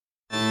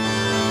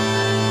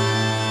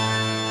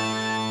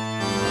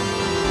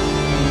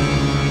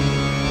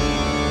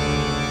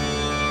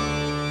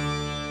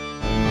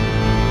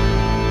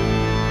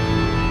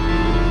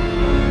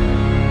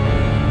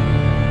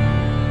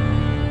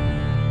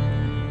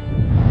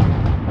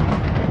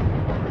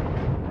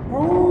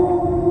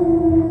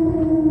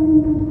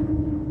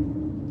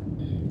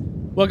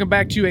Welcome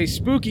back to a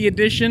spooky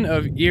edition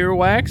of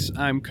Earwax.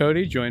 I'm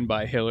Cody, joined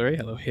by Hillary.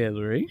 Hello,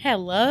 Hillary.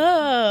 Hello.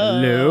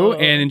 Hello.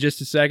 And in just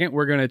a second,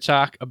 we're going to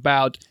talk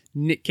about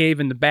Nick Cave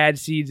and the Bad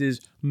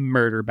Seeds'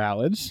 Murder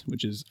Ballads,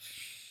 which is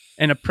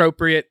an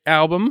appropriate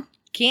album.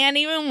 Can't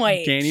even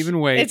wait. Can't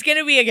even wait. It's going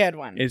to be a good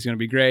one. It's going to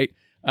be great.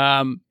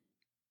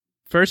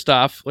 First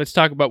off, let's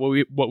talk about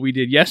what we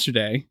did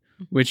yesterday,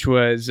 which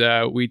was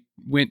we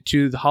went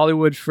to the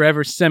Hollywood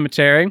Forever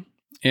Cemetery,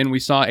 and we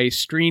saw a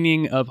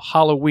screening of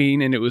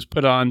Halloween, and it was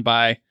put on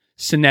by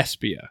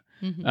Cinespia.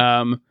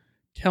 Mm-hmm.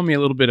 Tell me a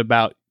little bit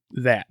about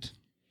that.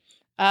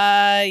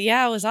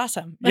 Yeah, it was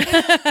awesome.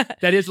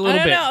 That is a little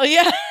bit. I don't know.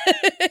 Yeah.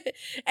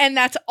 And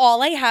that's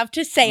all I have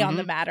to say on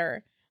the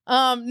matter.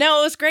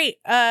 No, it was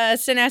great.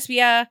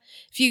 Cinespia,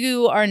 if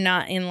you are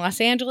not in Los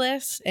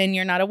Angeles and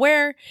you're not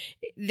aware,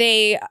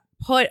 they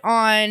put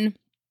on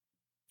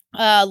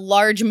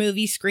large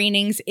movie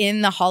screenings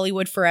in the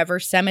Hollywood Forever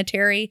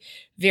Cemetery.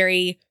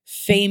 Very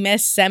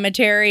famous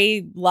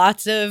cemetery.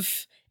 Lots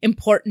of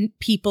important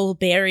people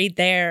buried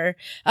there.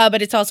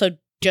 But it's also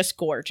just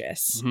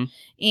gorgeous.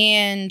 Mm-hmm.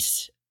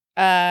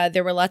 And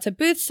there were lots of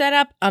booths set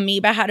up.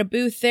 Amoeba had a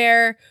booth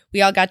there.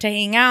 We all got to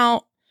hang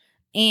out.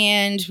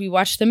 And we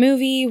watched the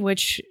movie,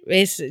 which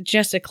is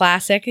just a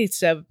classic.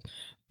 It's a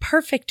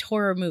perfect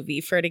horror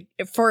movie for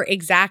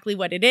exactly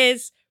what it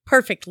is.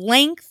 Perfect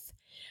length.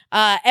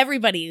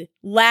 Everybody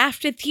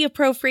laughed at the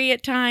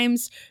appropriate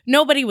times.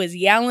 Nobody was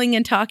yelling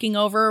and talking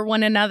over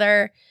one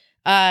another.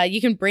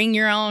 You can bring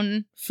your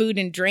own food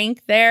and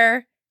drink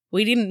there.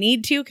 We didn't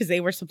need to because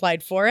they were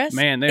supplied for us.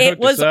 Man, they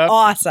hooked us up. It was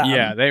awesome.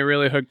 Yeah, they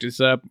really hooked us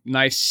up.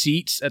 Nice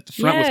seats at the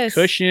front with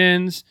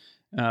cushions.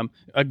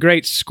 A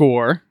great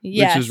score,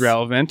 which is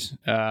relevant.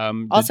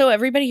 Also,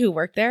 everybody who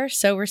worked there,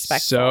 so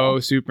respectful. So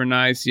super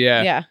nice.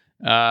 Yeah.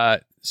 Yeah.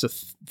 So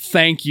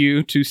thank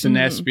you to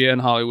Cinespia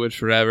and Hollywood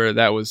Forever.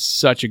 That was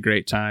such a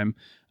great time.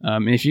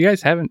 And if you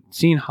guys haven't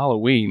seen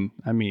Halloween,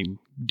 I mean,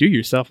 do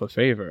yourself a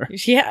favor.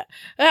 Yeah.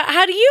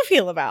 How do you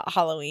feel about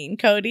Halloween,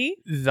 Cody?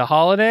 The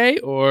holiday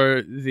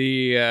or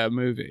the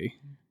movie?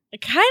 I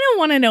kind of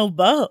want to know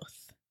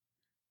both.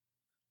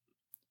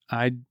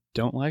 I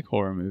don't like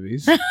horror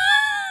movies.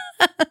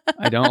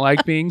 I don't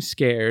like being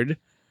scared.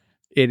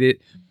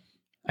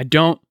 I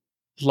don't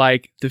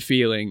like the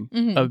feeling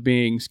of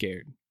being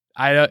scared.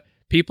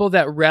 People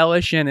that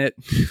relish in it.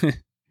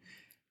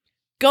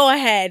 Go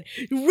ahead,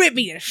 rip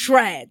me to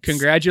shreds.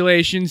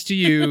 Congratulations to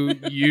you.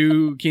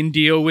 You can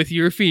deal with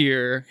your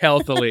fear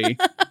healthily.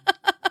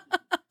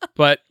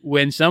 But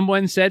when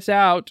someone sets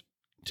out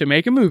to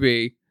make a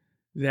movie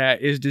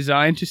that is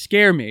designed to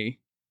scare me,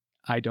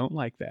 I don't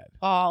like that.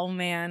 Oh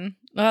man,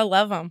 I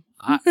love them.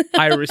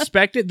 I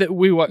respect it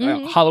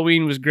that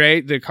Halloween was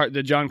great.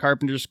 The John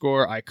Carpenter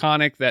score,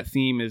 iconic. That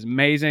theme is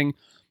amazing.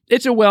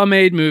 It's a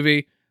well-made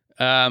movie.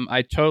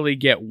 I totally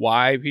get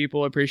why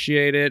people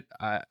appreciate it.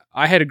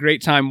 I had a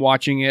great time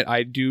watching it.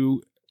 I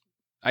do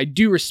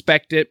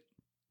respect it.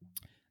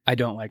 I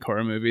don't like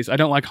horror movies. I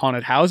don't like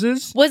haunted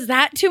houses. Was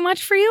that too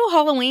much for you,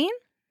 Halloween?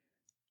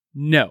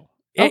 No.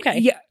 Okay.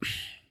 Yeah.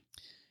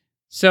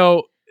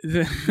 So.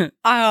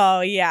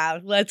 Oh yeah,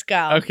 let's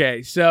go.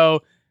 Okay,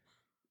 so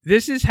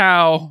this is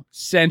how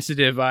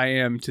sensitive I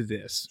am to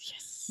this.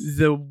 Yes.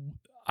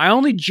 I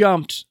only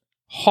jumped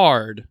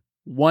hard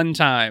one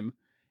time,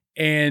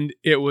 and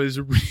it was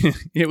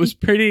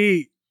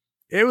pretty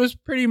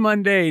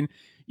mundane.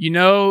 You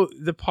know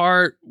the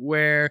part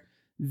where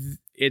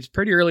it's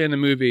pretty early in the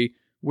movie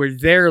where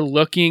they're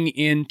looking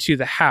into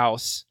the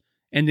house,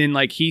 and then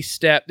like he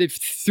stepped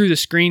through the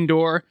screen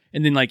door,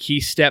 and then like he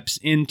steps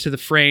into the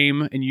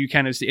frame, and you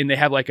kind of see, and they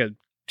have like a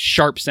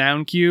sharp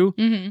sound cue.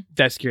 Mm-hmm.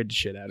 That scared the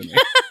shit out of me.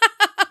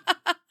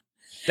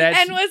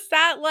 And was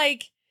that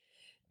like,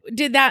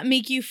 did that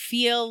make you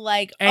feel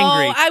like,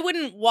 angry? Oh, I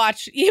wouldn't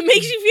watch. It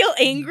makes you feel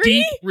angry?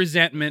 Deep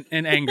resentment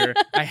and anger.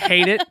 I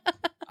hate it.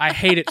 I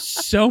hate it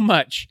so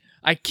much.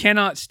 I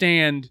cannot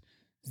stand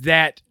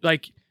that,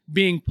 like,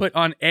 being put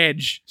on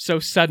edge so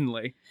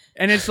suddenly.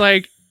 And it's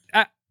like,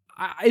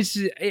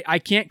 I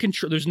can't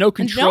control. There's no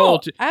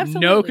control.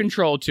 No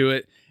control to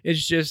it.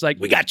 It's just like,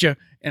 we got you.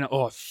 And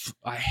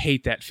I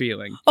hate that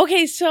feeling.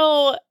 Okay,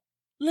 so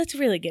let's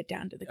really get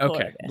down to the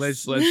core of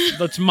this.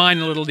 Let's mine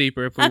a little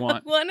deeper if we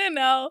want. I want to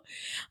know,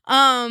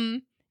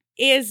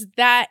 is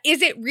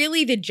it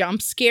really the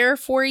jump scare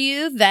for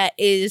you that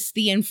is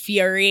the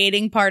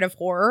infuriating part of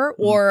horror,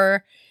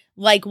 or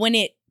like when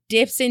it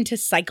dips into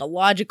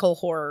psychological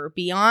horror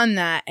beyond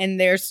that and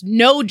there's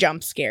no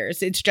jump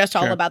scares, it's just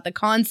all about the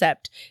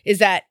concept? Is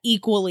that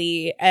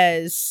equally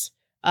as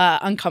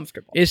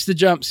uncomfortable? It's the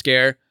jump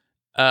scare.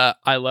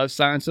 I love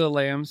Silence of the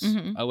Lambs.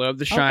 Mm-hmm. I love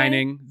The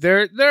Shining.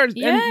 Okay. There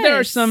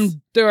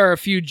are a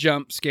few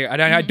jump scares.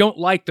 I don't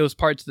like those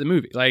parts of the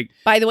movie. Like,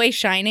 by the way,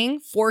 Shining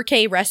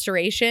 4K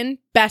restoration,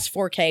 best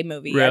 4K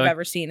movie I've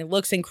ever seen. It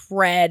looks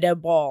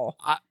incredible.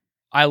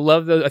 I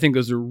love those. I think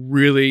those are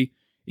really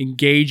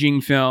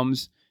engaging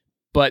films.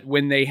 But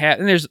when they have,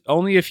 and there's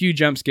only a few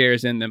jump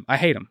scares in them, I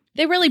hate them.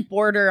 They really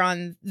border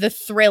on the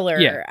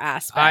thriller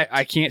aspect.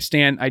 I can't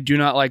stand. I do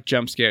not like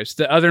jump scares.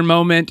 The other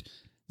moment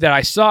that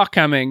I saw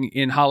coming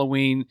in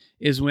Halloween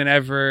is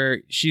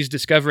whenever she's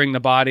discovering the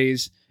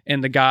bodies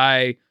and the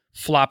guy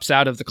flops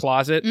out of the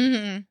closet.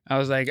 I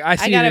was like, I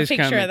see got this a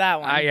picture coming. of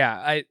that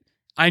one.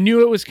 I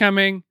knew it was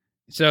coming,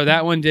 so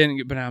that one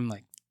didn't. But I'm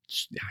like,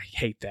 I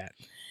hate that.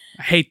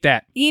 I hate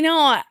that. You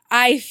know,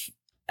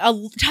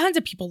 tons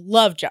of people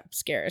love jump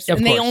scares,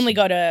 and they only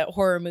go to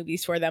horror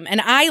movies for them. And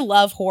I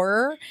love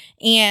horror,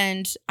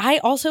 and I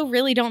also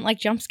really don't like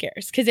jump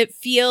scares because it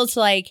feels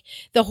like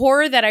the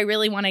horror that I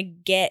really want to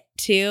get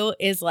to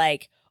is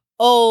like,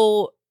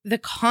 oh, the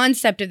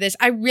concept of this.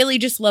 I really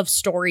just love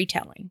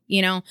storytelling.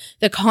 You know,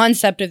 the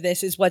concept of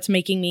this is what's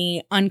making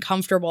me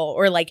uncomfortable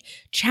or like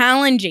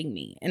challenging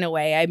me in a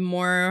way.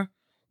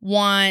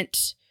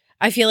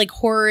 I feel like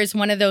horror is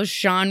one of those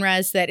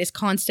genres that is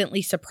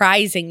constantly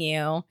surprising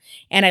you.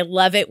 And I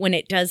love it when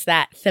it does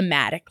that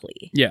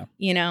thematically. Yeah.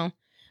 You know,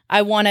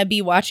 I want to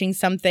be watching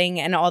something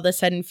and all of a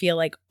sudden feel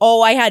like,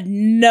 oh, I had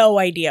no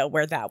idea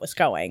where that was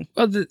going.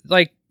 Well,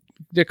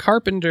 the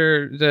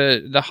Carpenter,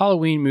 the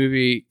Halloween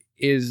movie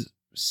is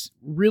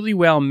really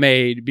well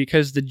made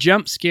because the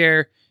jump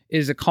scare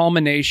is a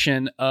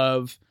culmination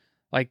of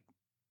like,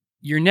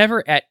 you're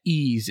never at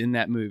ease in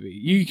that movie.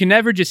 You can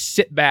never just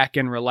sit back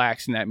and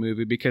relax in that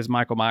movie because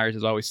Michael Myers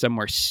is always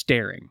somewhere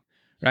staring,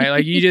 right?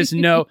 Like you just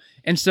know.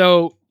 And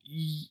so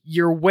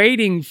you're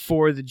waiting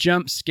for the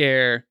jump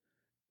scare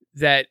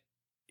and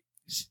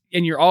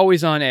you're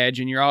always on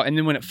edge and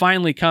then when it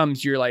finally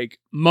comes, you're like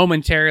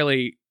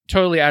momentarily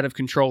totally out of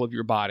control of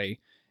your body.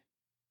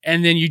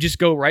 And then you just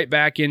go right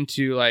back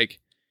into like,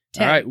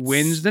 tense. All right,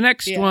 when's the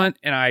next one?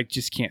 And I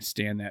just can't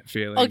stand that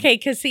feeling. Okay,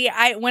 because see,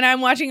 when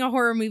I'm watching a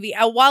horror movie,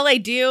 while I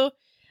do,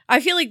 I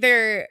feel like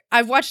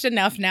I've watched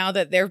enough now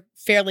that they're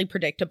fairly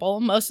predictable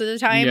most of the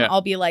time. Yeah.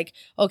 I'll be like,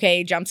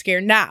 okay, jump scare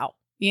now,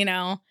 you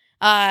know?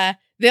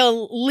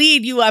 They'll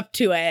lead you up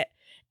to it.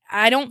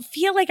 I don't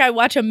feel like I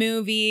watch a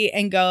movie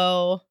and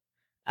go,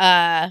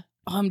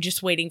 I'm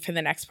just waiting for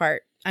the next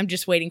part. I'm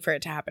just waiting for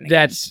it to happen again.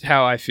 That's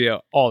how I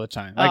feel all the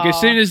time. Like as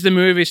soon as the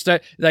movie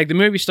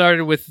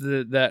started with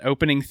the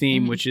opening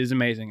theme, which is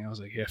amazing. I was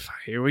like,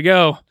 here we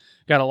go.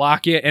 Got to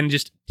lock it and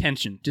just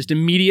tension, just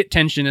immediate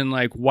tension and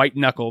like white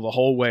knuckle the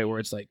whole way where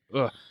it's like,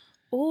 ugh.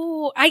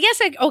 Oh, I guess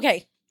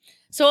okay.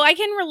 So I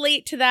can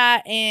relate to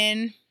that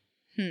in,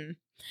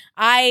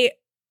 I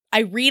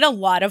read a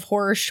lot of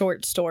horror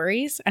short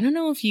stories. I don't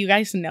know if you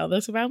guys know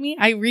this about me.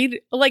 I read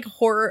like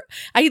horror.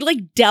 I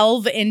like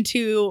delve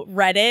into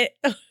Reddit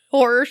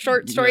horror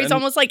short stories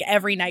almost like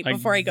every night like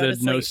before I go to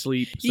sleep. No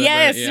sleep.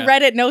 Yes,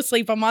 Reddit no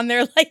sleep. I'm on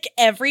there like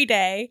every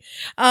day.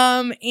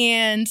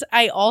 And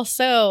I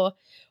also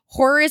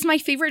horror is my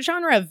favorite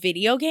genre of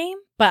video game,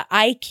 but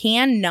I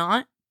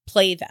cannot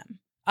play them.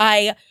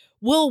 I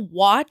will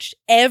watch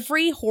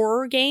every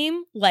horror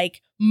game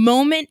like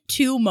moment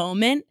to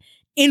moment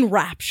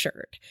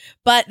enraptured.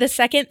 But the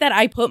second that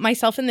I put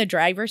myself in the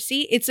driver's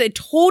seat, it's a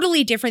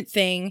totally different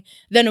thing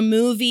than a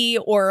movie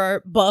or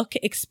a book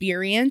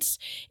experience.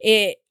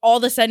 All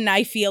of a sudden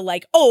I feel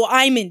like, oh,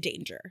 I'm in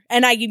danger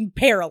and I'm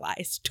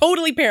paralyzed,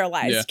 totally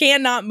paralyzed,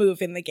 cannot move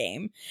in the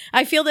game.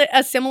 I feel that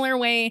a similar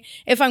way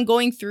if I'm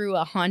going through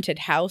a haunted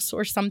house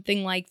or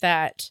something like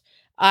that,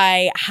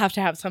 I have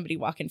to have somebody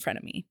walk in front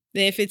of me.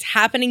 If it's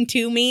happening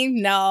to me,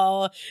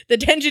 no, the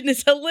tension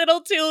is a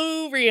little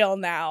too real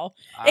now.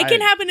 It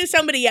can happen to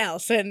somebody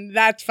else, and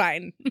that's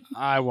fine.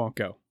 I won't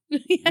go.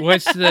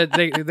 What's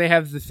they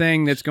have the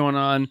thing that's going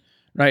on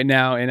right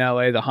now in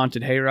LA, the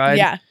haunted hayride.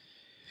 Yeah.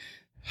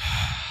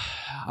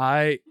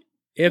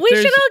 We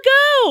should all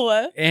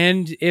go.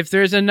 And if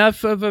there's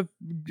enough of a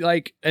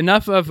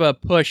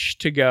push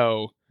to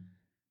go,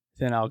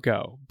 then I'll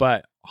go.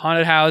 But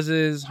haunted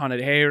houses,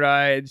 haunted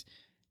hayrides,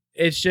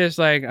 it's just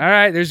like, all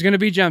right, there's going to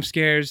be jump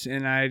scares.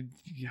 And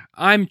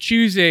I'm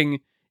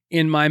choosing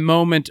in my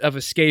moment of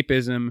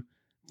escapism,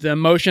 the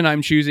emotion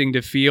I'm choosing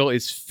to feel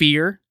is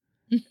fear.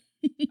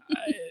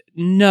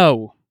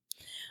 No,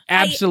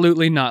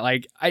 absolutely not.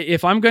 Like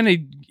if I'm going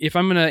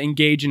to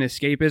engage in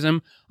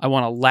escapism, I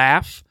want to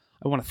laugh.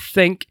 I want to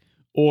think,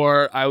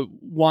 or I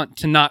want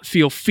to not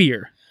feel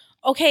fear.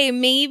 Okay.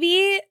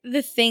 Maybe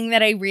the thing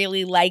that I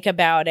really like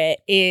about it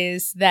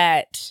is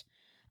that,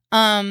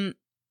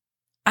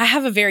 I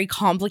have a very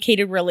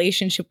complicated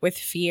relationship with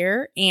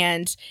fear.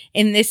 And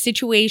in this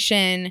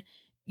situation,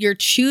 you're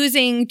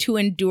choosing to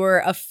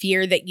endure a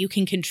fear that you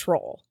can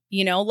control.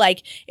 You know,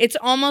 like it's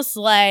almost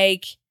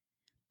like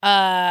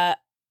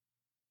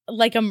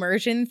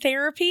immersion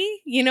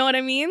therapy. You know what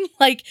I mean?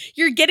 Like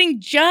you're getting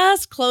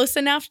just close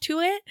enough to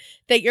it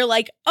that you're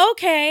like,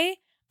 okay,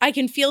 I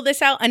can feel this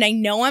out and I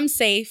know I'm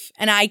safe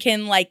and I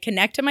can like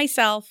connect to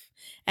myself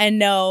and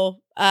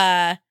know,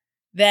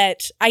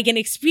 that I can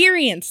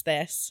experience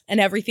this and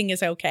everything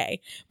is okay.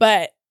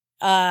 But,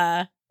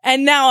 and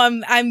now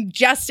I'm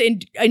just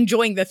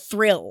enjoying the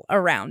thrill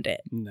around it.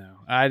 No,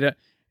 I don't.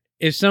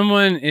 If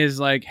someone is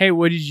like, hey,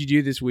 what did you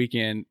do this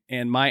weekend?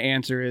 And my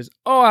answer is,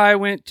 oh, I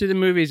went to the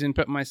movies and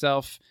put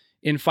myself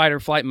in fight or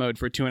flight mode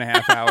for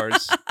 2.5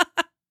 hours.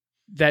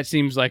 That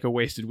seems like a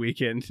wasted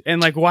weekend.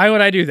 And like, why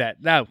would I do that?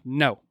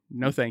 No.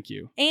 No, thank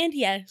you. And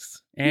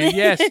yes. And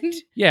yes.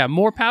 Yeah,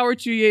 more power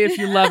to you if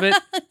you love it,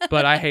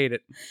 but I hate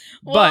it.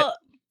 Well, but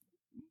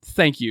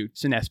thank you,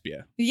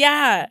 Sinespia.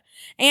 Yeah.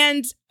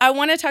 And I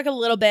want to talk a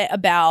little bit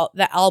about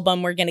the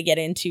album we're going to get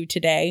into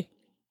today.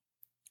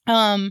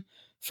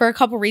 For a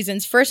couple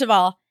reasons. First of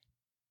all,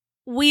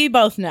 we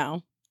both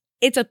know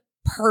it's a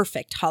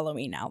perfect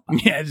Halloween album.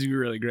 Yeah, it's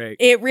really great.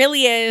 It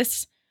really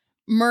is.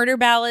 Murder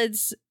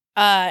Ballads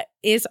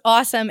is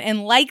awesome.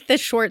 And like the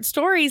short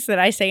stories that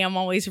I say I'm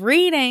always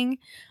reading,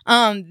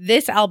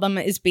 this album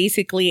is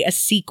basically a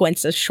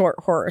sequence of short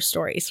horror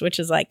stories, which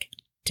is like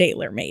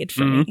tailor-made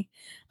for me.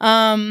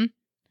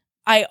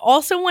 I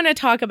also want to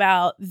talk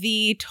about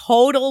the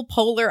total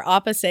polar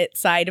opposite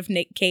side of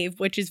Nick Cave,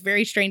 which is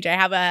very strange. I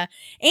have and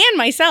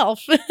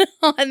myself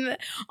on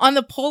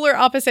the polar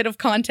opposite of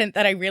content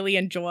that I really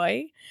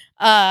enjoy.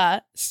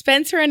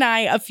 Spencer and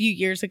I, a few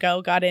years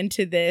ago, got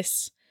into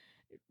this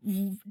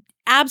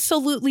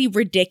absolutely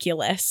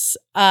ridiculous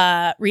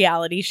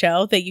reality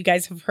show that you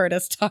guys have heard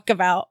us talk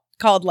about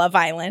called Love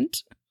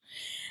Island.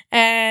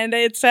 And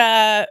it's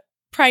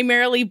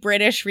primarily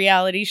British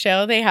reality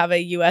show. They have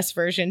a US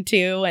version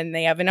too, and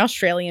they have an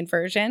Australian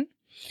version.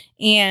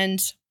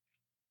 And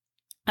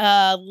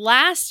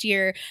last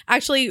year,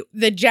 actually,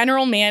 the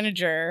general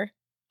manager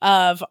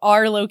of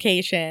our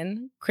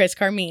location, Chris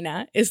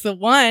Carmina, is the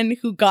one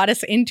who got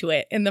us into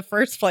it in the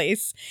first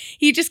place.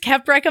 He just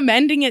kept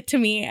recommending it to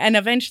me, and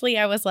eventually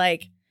I was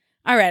like,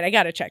 all right, I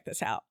gotta check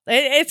this out.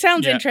 It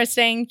sounds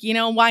interesting, you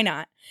know, why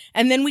not?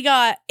 And then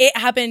it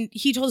happened,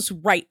 he told us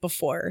right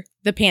before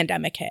the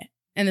pandemic hit.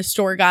 And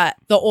the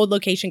old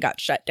location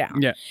got shut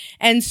down. Yeah.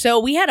 And so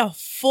we had a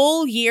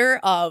full year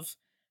of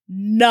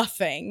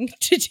nothing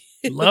to do.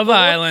 Love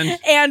Island.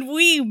 And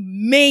we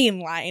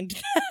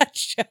mainlined that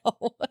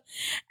show.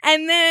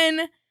 And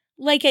then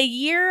like a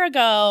year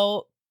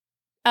ago,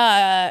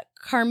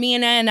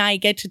 Carmina and I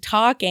get to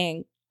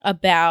talking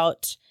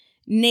about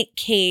Nick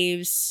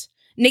Cave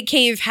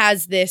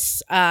has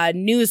this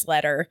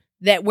newsletter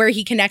where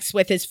he connects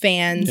with his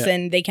fans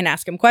and they can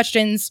ask him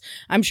questions.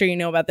 I'm sure you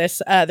know about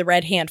this, the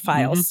Red Hand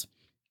Files.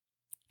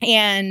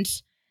 And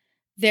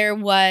there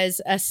was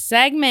a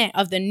segment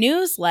of the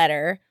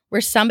newsletter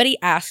where somebody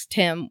asked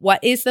him,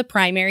 what is the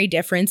primary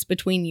difference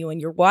between you and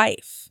your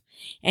wife?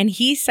 And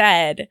he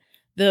said,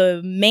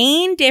 the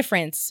main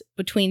difference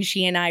between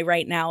she and I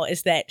right now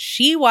is that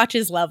she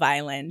watches Love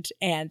Island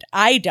and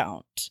I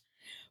don't.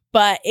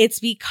 But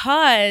it's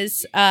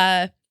because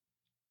at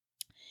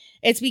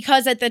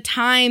the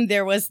time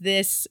there was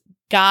this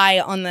guy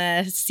on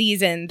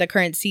the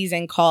current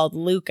season called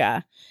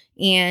Luca,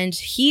 and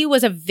he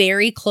was a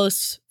very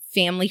close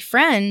family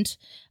friend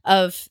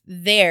of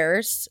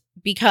theirs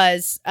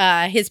because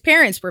his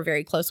parents were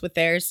very close with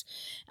theirs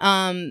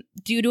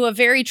due to a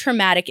very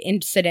traumatic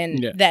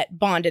incident that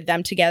bonded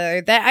them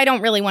together that I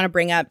don't really want to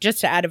bring up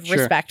just out of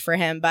respect for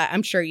him, but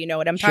I'm sure you know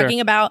what I'm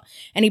talking about.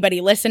 Anybody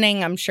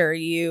listening, I'm sure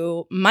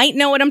you might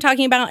know what I'm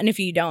talking about, and if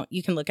you don't,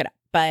 you can look it up.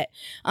 But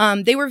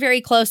they were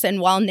very close, and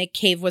while Nick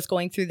Cave was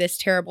going through this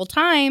terrible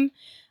time,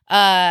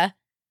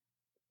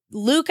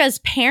 Luca's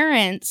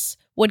parents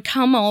would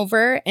come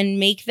over and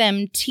make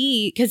them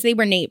tea because they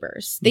were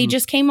neighbors. They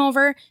just came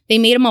over, they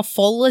made them a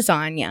full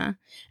lasagna,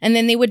 and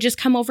then they would just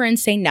come over and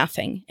say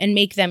nothing and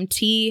make them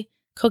tea,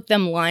 cook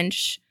them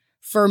lunch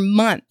for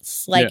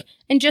months,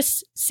 and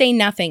just say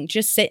nothing,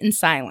 just sit in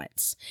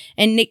silence.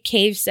 And Nick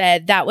Cave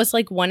said that was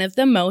like one of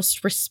the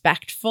most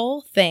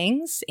respectful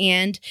things,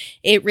 and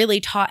it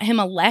really taught him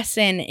a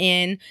lesson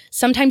in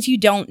sometimes you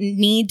don't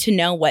need to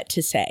know what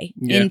to say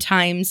in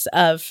times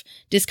of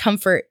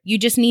discomfort. You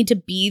just need to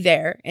be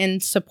there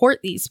and support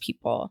these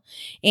people.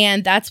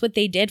 And that's what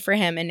they did for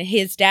him. And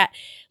his dad,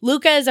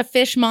 Luca, is a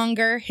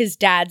fishmonger. His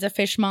dad's a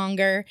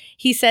fishmonger.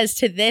 He says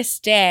to this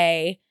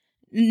day,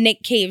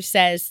 Nick Cave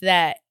says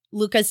that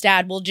Luca's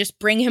dad will just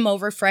bring him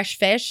over fresh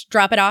fish,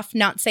 drop it off,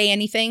 not say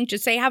anything,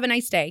 just say, have a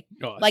nice day.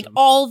 Awesome. Like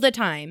all the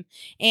time.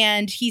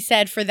 And he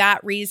said for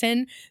that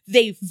reason,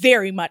 they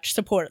very much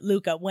support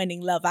Luca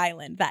winning Love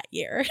Island that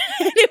year.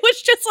 And it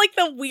was just like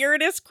the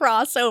weirdest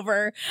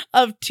crossover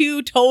of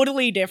two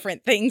totally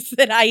different things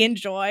that I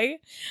enjoy.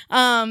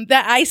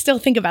 That I still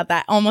think about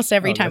that almost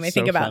every time I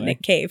think about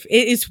Nick Cave.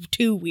 It is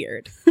too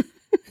weird.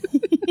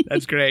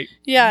 That's great.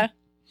 Yeah.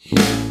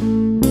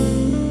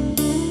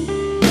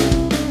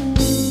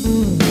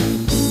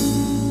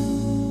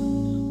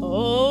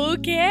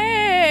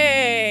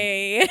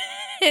 Okay.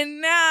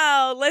 And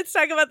now let's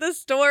talk about the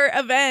store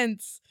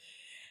events.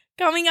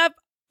 Coming up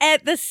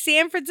at the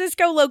San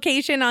Francisco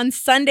location on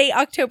Sunday,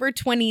 October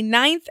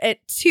 29th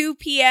at 2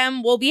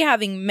 p.m., we'll be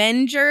having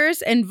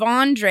Mengers and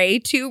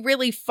Vondre, two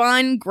really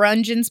fun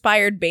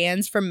grunge-inspired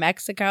bands from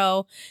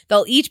Mexico.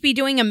 They'll each be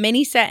doing a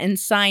mini set and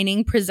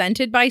signing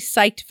presented by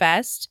Psyched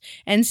Fest.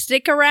 And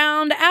stick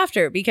around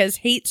after because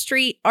Haight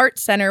Street Art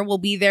Center will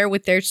be there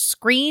with their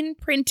screen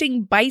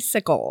printing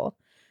bicycle.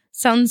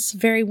 Sounds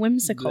very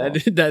whimsical.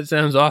 That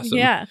sounds awesome.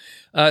 Yeah.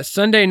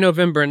 Sunday,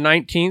 November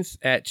 19th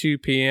at 2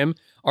 p.m.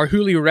 Our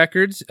Huli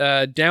Records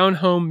Down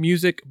Home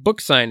Music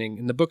book signing.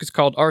 And the book is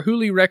called Our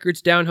Huli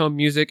Records Down Home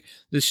Music,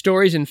 The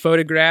Stories and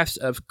Photographs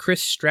of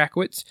Chris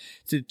Strachwitz.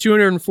 It's a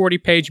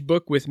 240-page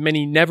book with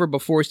many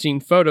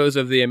never-before-seen photos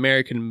of the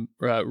American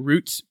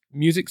roots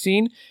music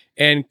scene.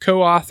 And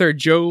co-author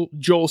Joel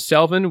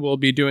Selvin will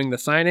be doing the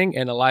signing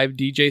and a live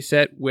DJ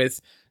set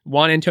with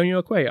Juan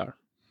Antonio Cuellar.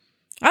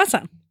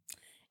 Awesome.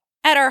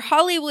 At our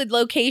Hollywood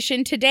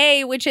location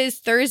today, which is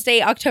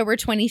Thursday, October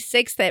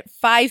 26th at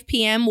 5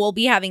 p.m., we'll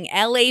be having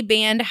LA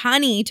band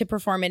Honey to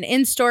perform an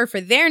in-store for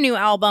their new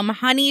album,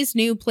 Honey's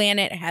New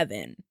Planet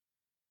Heaven.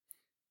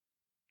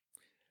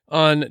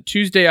 On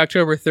Tuesday,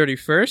 October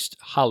 31st,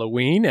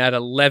 Halloween at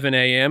 11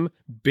 a.m.,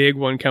 big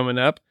one coming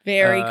up.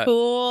 Very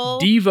cool.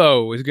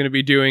 Devo is going to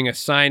be doing a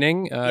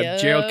signing.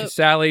 Gerald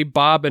Casale,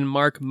 Bob and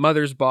Mark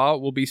Mothersbaugh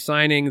will be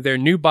signing their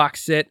new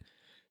box set,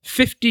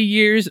 50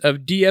 Years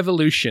of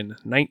De-Evolution,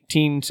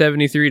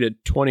 1973 to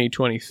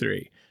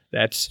 2023.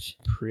 That's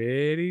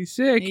pretty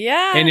sick.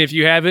 Yeah. And if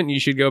you haven't, you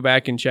should go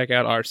back and check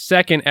out our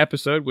second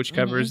episode, which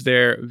covers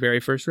their very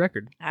first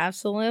record.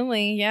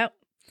 Absolutely. Yep.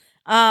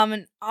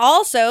 And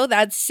also,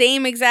 that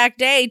same exact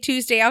day,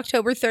 Tuesday,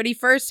 October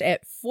 31st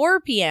at 4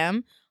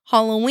 p.m.,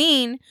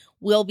 Halloween,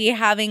 we'll be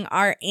having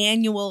our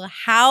annual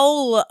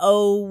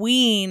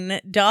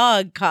Halloween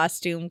dog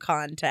costume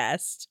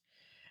contest.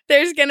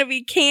 There's going to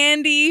be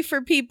candy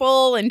for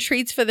people and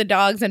treats for the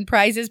dogs and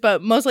prizes,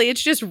 but mostly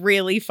it's just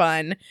really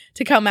fun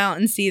to come out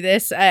and see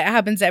this. It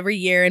happens every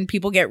year, and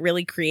people get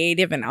really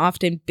creative and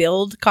often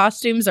build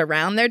costumes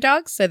around their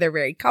dogs, so they're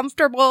very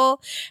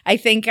comfortable. I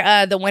think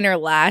the winner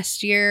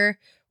last year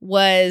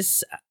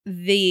was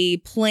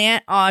the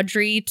Plant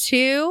Audrey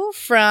 2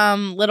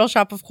 from Little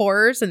Shop of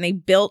Horrors, and they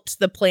built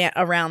the plant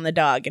around the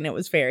dog, and it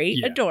was very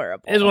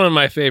adorable. It's one of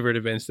my favorite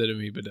events that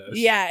Amoeba does.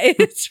 Yeah,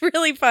 it's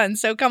really fun.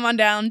 So come on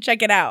down,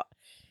 check it out.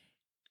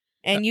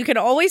 And you can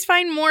always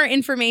find more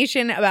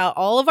information about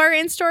all of our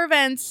in-store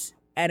events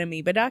at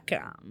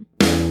amoeba.com.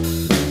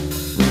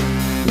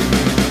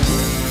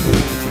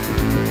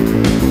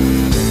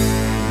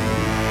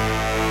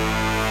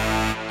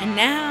 And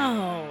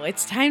now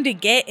it's time to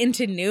get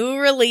into new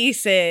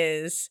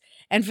releases.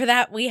 And for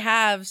that, we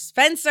have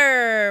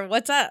Spencer.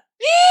 What's up?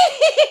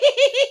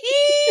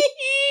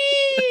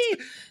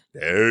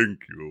 Thank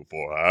you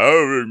for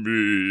having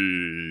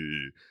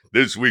me.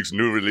 This week's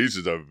new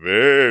releases are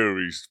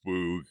very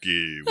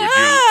spooky.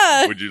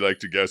 Would you like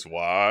to guess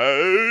why?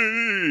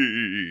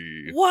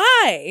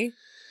 Why?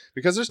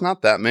 Because there's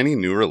not that many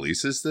new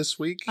releases this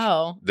week.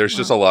 Oh. There's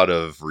just a lot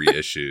of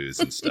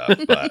reissues and stuff.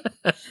 But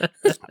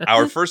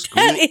our first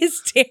That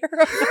is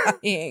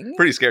terrifying.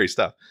 pretty scary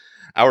stuff.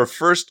 Our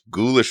first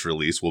ghoulish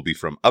release will be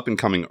from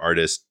up-and-coming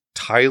artist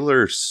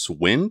Taylor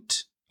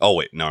Swift. Oh,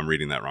 wait. No, I'm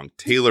reading that wrong.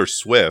 Taylor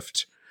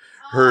Swift.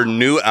 Her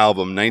new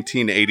album,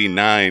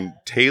 1989,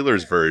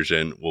 Taylor's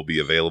Version, will be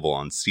available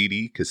on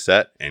CD,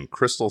 cassette, and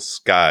Crystal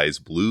Skies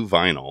blue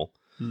vinyl.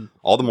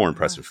 All the more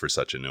impressive for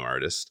such a new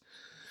artist.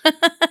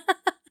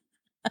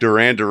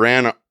 Duran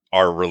Duran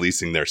are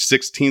releasing their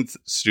 16th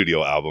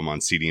studio album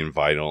on CD and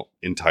vinyl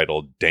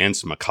entitled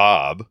Dance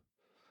Macabre.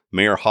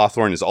 Mayor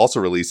Hawthorne is also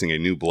releasing a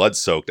new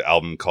blood-soaked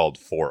album called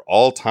For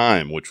All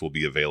Time, which will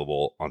be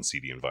available on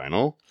CD and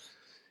vinyl.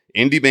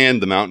 Indie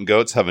band The Mountain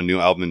Goats have a new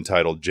album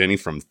entitled Jenny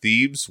from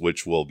Thebes,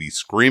 which will be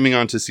screaming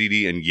onto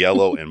CD and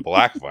yellow and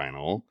black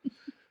vinyl.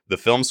 The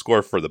film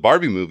score for the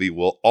Barbie movie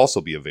will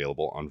also be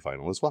available on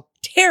vinyl as well.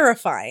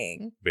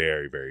 Terrifying.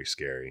 Very, very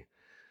scary.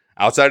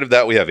 Outside of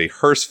that, we have a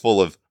hearse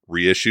full of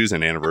reissues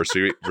and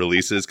anniversary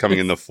releases coming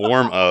in the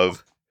form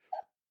of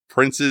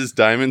Prince's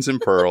Diamonds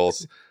and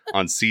Pearls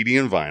on CD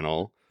and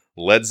vinyl,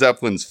 Led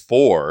Zeppelin's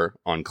 4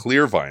 on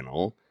clear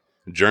vinyl,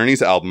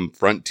 Journey's album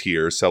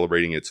Frontier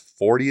celebrating its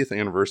 40th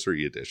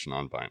anniversary edition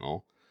on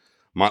vinyl,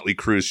 Motley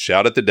Crue's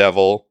Shout at the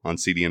Devil on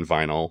CD and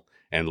vinyl,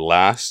 and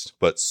last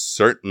but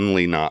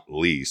certainly not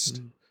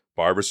least,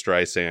 Barbra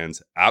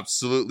Streisand's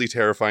absolutely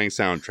terrifying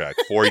soundtrack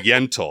for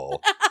Yentl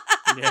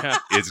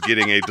is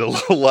getting a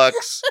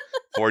deluxe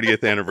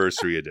 40th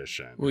anniversary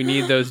edition. We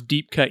need those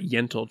deep cut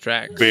Yentl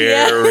tracks.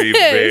 Very,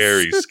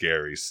 very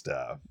scary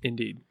stuff.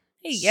 Indeed.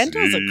 Hey,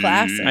 Yentl's a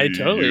classic. I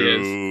totally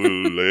is.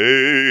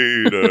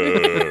 Later.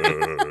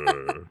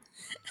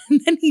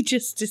 And then he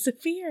just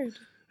disappeared.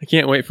 I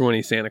can't wait for when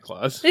he's Santa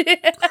Claus.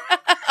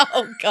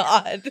 Oh,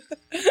 God.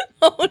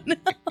 Oh, no.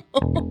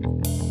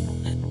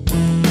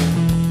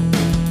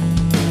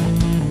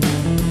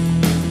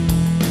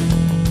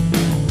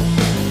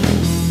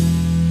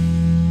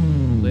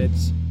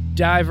 Let's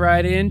dive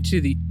right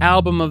into the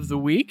album of the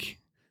week.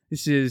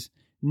 This is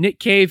Nick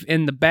Cave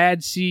and the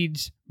Bad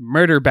Seeds'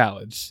 Murder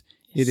Ballads.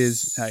 It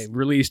is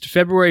released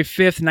February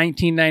 5th,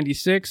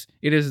 1996.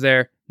 It is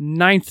their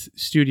 9th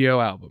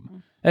studio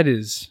album. That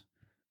is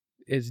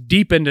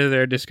deep into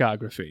their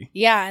discography.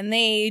 Yeah, and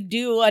they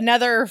do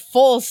another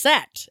full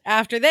set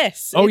after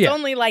this. It's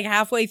only like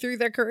halfway through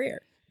their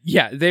career.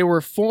 Yeah, they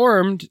were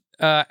formed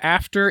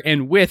after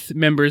and with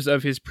members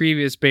of his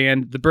previous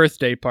band, The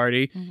Birthday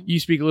Party. You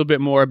speak a little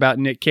bit more about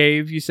Nick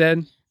Cave, you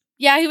said?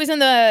 Yeah, he was in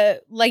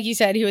the, like you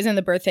said, he was in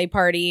The Birthday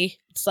Party.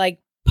 It's like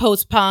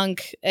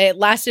post-punk. It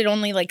lasted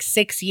only like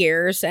 6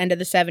 years, end of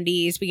the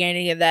 70s,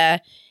 beginning of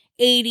the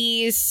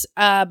 80s.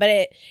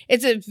 But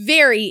it's a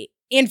very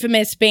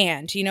infamous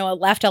band. You know, it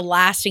left a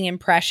lasting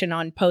impression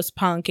on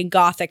post-punk and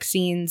gothic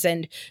scenes,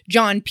 and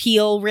John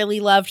Peel really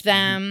loved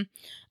them.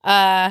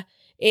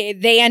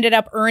 They ended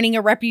up earning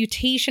a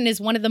reputation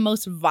as one of the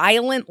most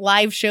violent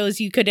live shows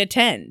you could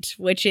attend,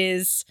 which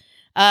is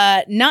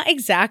not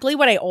exactly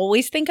what I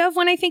always think of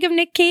when I think of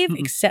Nick Cave,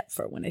 except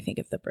for when I think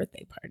of the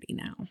birthday party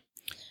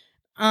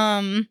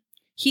now.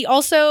 He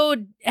also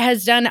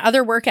has done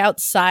other work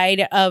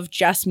outside of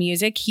just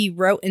music. He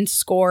wrote and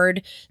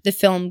scored the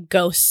film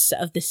Ghosts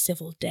of the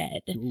Civil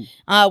Dead,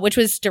 which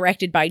was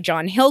directed by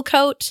John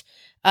Hillcoat.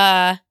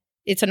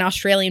 It's an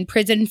Australian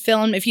prison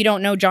film. If you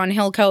don't know John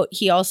Hillcoat,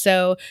 he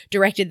also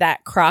directed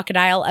that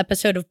crocodile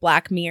episode of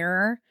Black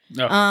Mirror.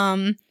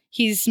 Oh.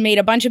 He's made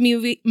a bunch of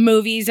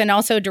movies and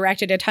also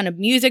directed a ton of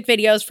music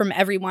videos from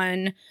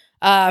everyone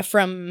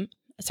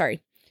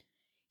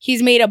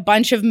He's made a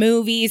bunch of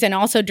movies and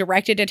also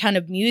directed a ton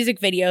of music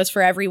videos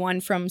for everyone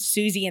from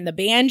Susie and the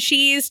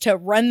Banshees to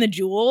Run the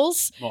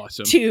Jewels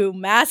to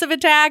Massive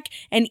Attack,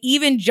 and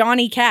even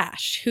Johnny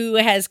Cash, who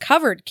has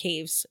covered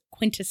Cave's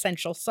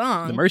quintessential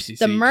song, The Mercy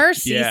Seat. The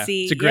Mercy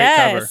Seat. It's a great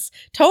cover.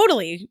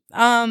 Totally.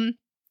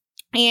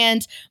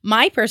 And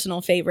my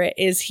personal favorite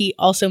is he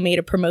also made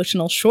a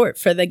promotional short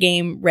for the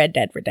game Red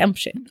Dead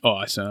Redemption.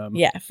 Awesome.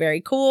 Yeah, very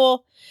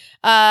cool.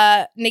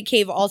 Nick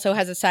Cave also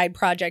has a side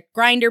project,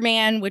 Grinder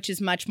Man, which is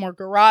much more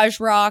garage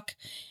rock.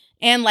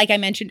 And like I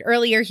mentioned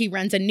earlier, he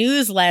runs a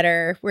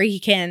newsletter where he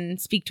can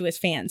speak to his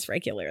fans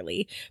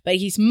regularly. But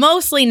he's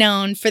mostly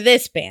known for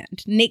this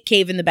band, Nick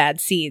Cave and the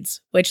Bad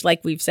Seeds, which, like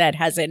we've said,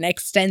 has an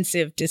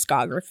extensive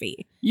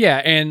discography.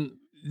 Yeah, and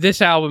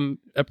this album,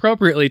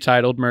 appropriately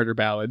titled Murder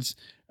Ballads,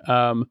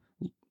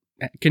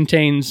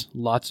 contains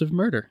lots of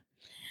murder.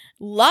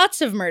 Lots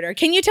of murder.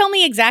 Can you tell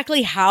me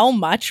exactly how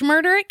much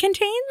murder it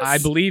contains? I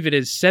believe it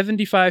is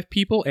 75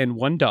 people and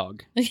 1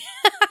 dog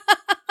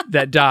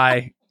that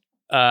die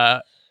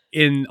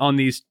on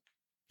these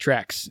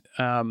tracks.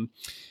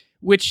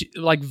 Which,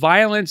 like,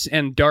 violence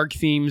and dark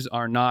themes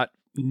are not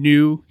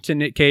new to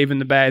Nick Cave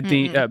and the Bad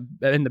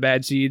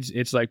Seeds.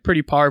 It's like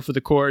pretty par for the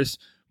course.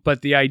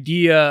 But the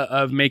idea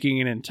of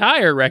making an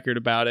entire record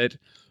about it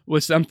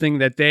was something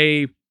that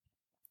they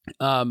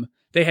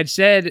had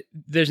said.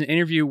 There's an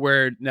interview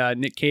where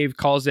Nick Cave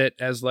calls it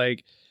as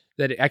like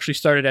that it actually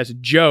started as a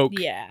joke,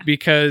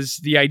 because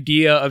the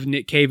idea of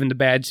Nick Cave and the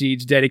Bad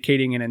Seeds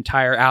dedicating an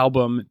entire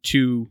album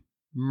to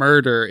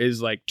murder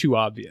is like too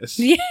obvious.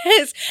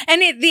 Yes,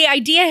 and the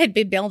idea had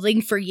been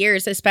building for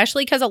years,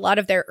 especially because a lot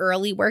of their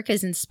early work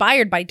is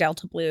inspired by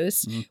Delta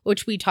Blues,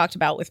 which we talked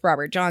about with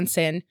Robert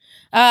Johnson.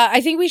 I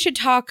think we should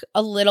talk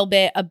a little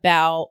bit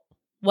about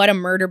what a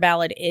murder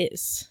ballad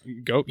is.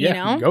 Go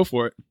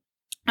for it.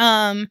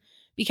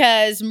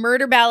 Because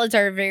murder ballads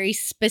are a very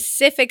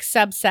specific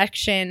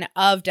subsection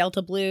of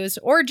Delta Blues,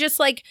 or just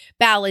like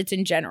ballads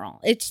in general.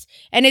 It's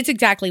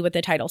exactly what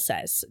the title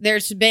says.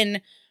 There's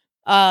been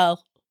so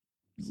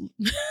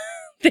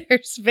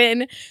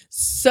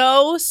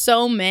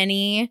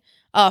many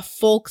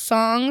folk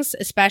songs,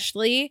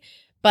 especially,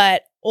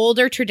 but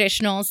older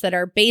traditionals that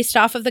are based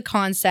off of the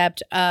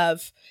concept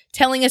of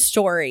telling a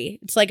story.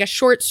 It's like a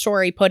short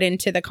story put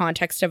into the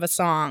context of a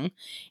song,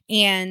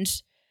 and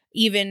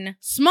even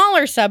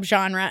smaller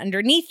subgenre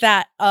underneath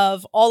that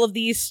of all of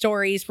these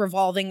stories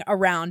revolving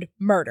around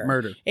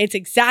murder. It's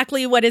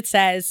exactly what it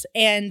says.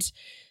 And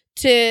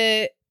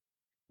to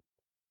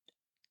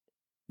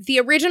the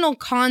original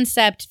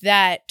concept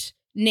that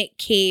Nick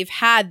Cave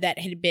had that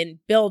had been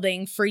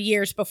building for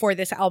years before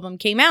this album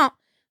came out,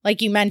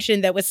 like you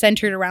mentioned, that was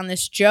centered around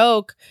this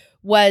joke,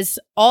 was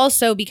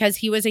also because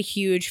he was a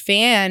huge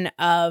fan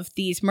of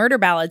these murder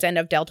ballads and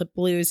of Delta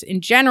Blues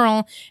in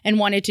general, and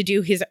wanted to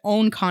do his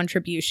own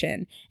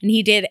contribution. And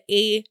he did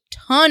a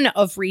ton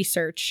of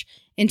research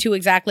into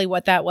exactly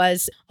what that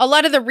was. A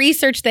lot of the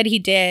research that he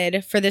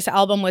did for this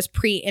album was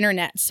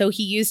pre-internet, so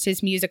he used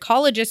his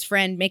musicologist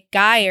friend Mick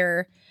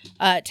Geyer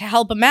to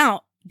help him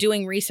out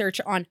doing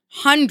research on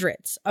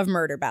hundreds of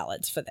murder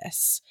ballads for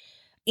this.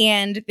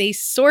 And they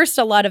sourced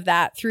a lot of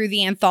that through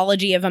the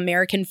Anthology of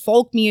American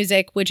Folk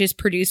Music, which is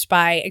produced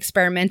by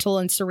experimental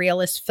and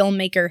surrealist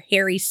filmmaker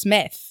Harry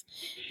Smith.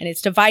 And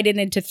it's divided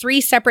into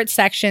 3 separate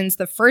sections,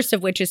 the first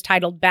of which is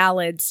titled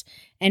Ballads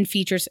and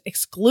features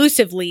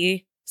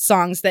exclusively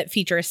songs that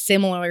feature a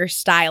similar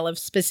style of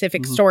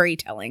specific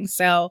storytelling.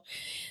 So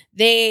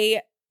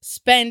they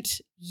spent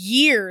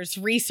years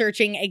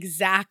researching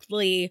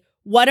exactly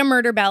what a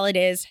murder ballad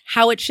is,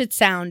 how it should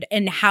sound,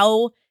 and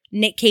how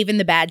Nick Cave and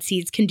the Bad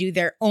Seeds can do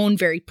their own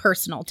very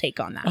personal take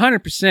on that.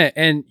 100%.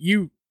 And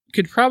you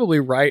could probably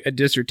write a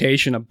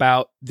dissertation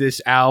about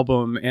this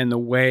album and the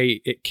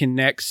way it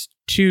connects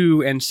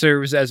to and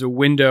serves as a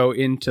window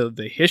into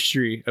the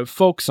history of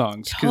folk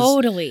songs.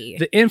 Totally.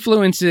 The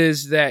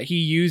influences that he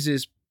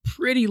uses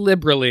pretty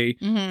liberally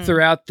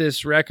throughout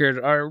this record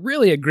are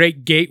really a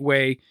great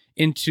gateway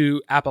into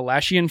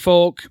Appalachian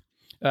folk,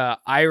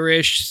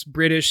 Irish,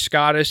 British,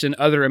 Scottish, and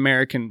other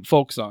American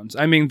folk songs.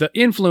 I mean, the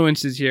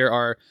influences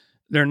here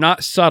they're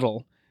not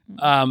subtle,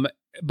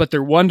 but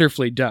they're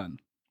wonderfully done.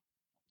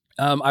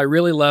 I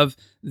really love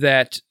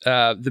that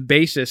the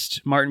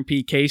bassist, Martin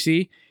P.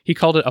 Casey, he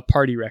called it a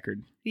party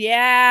record.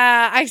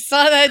 Yeah, I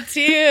saw that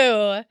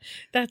too.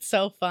 That's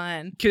so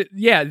fun.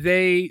 Yeah,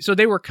 they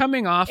were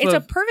coming off It's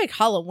a perfect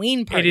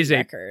Halloween party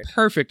record. It is a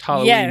perfect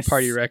Halloween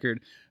party record.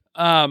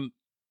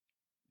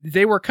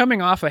 They were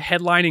coming off a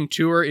headlining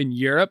tour in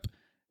Europe.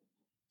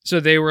 So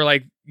they were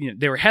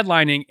they were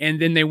headlining,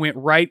 and then they went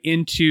right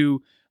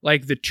into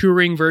the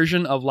touring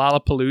version of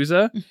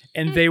Lollapalooza,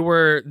 and they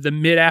were the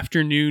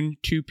mid-afternoon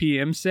 2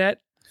 p.m.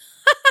 set.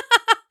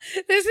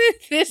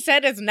 This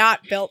set is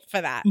not built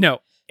for that. No.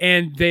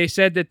 And they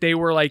said that they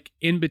were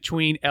in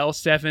between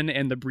L7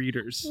 and the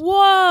Breeders.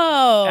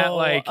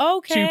 Whoa. At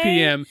 2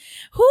 p.m.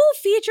 Who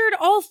featured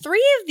all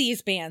three of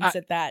these bands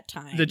at that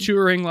time? The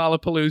touring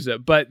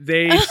Lollapalooza. But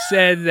they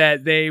said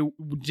that they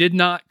did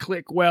not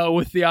click well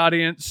with the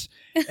audience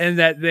and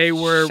that they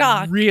were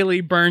really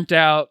burnt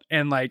out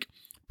and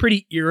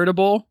pretty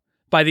irritable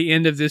by the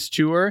end of this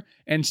tour.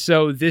 And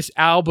so this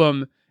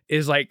album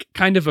is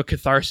kind of a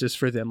catharsis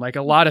for them.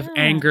 A lot of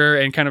anger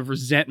and kind of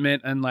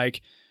resentment and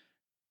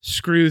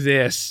screw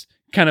this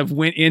kind of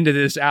went into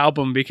this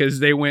album because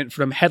they went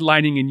from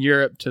headlining in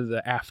Europe to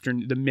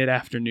the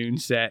mid-afternoon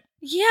set.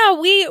 Yeah,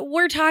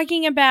 we're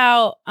talking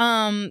about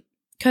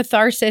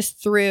catharsis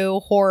through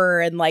horror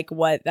and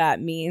what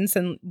that means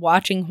and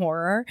watching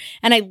horror.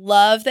 And I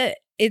love that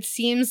it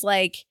seems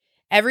like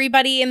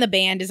everybody in the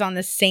band is on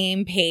the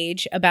same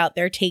page about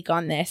their take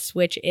on this,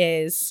 which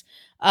is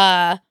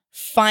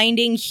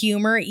finding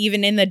humor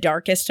even in the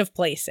darkest of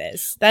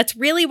places. That's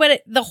really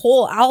what the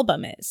whole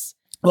album is.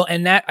 Well,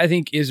 and that, I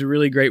think, is a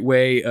really great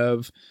way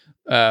of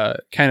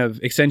kind of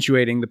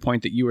accentuating the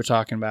point that you were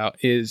talking about.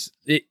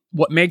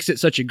 What makes it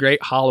such a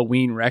great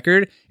Halloween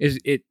record is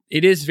it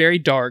is very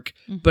dark,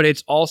 but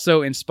it's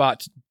also in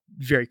spots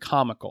very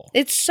comical.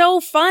 It's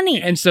so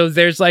funny. And so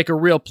there's a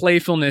real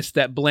playfulness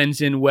that blends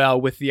in well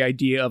with the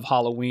idea of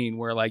Halloween,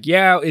 where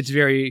it's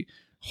very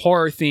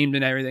horror themed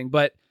and everything,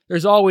 but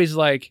there's always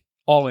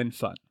all in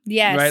fun.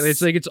 Yes.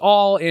 Right? It's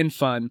all in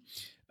fun.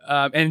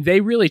 And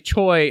they really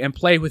toy and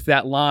play with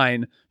that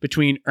line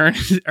between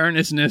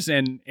earnestness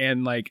and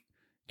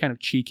kind of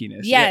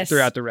cheekiness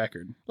throughout the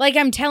record.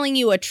 I'm telling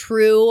you a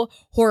true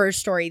horror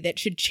story that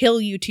should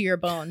chill you to your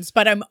bones,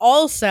 but I'm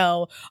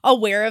also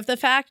aware of the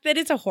fact that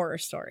it's a horror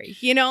story,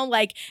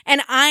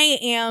 and I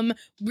am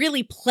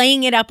really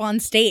playing it up on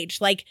stage,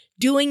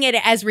 doing it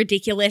as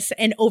ridiculous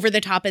and over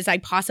the top as I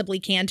possibly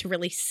can to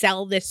really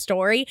sell this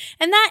story.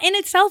 And that in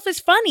itself is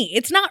funny.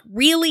 It's not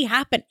really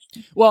happening.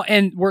 Well,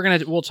 and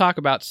we'll talk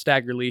about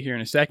Stagger Lee here in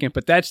a second,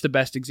 but that's the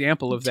best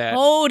example of that.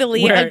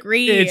 Totally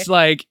agree.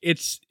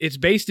 It's it's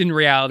based in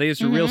reality.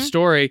 It's a real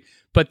story,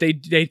 but they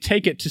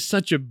take it to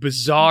such a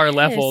bizarre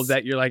level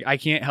that you're I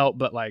can't help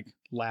but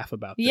laugh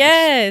about this.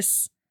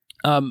 Yes.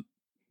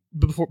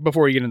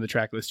 Before we get into the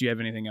track list, do you have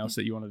anything else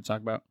that you wanted to talk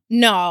about?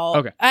 No.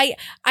 Okay.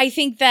 I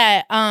think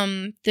that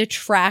the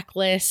track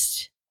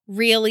list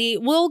really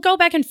will go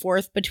back and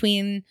forth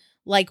between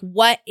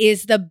what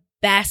is the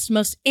best,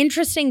 most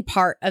interesting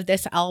part of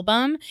this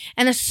album,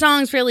 and the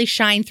songs really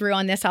shine through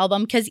on this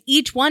album because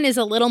each one is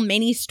a little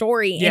mini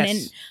story in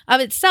and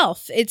of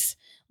itself. It's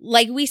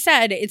like we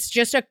said, it's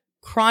just a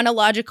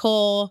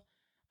chronological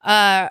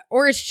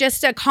or it's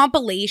just a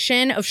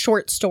compilation of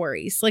short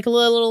stories, like a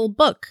little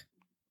book.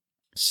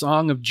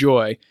 Song of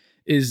Joy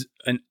is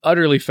an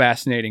utterly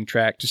fascinating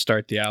track to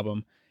start the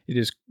album. It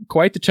is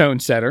quite the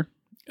tone setter.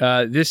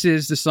 This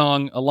is the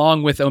song,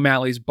 along with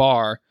O'Malley's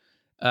Bar,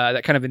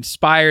 that kind of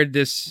inspired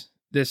this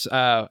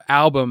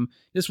album.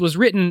 This was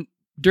written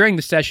during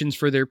the sessions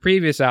for their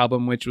previous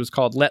album, which was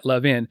called Let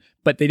Love In,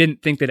 but they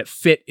didn't think that it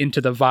fit into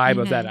the vibe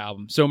of that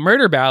album. So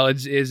Murder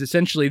Ballads is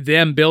essentially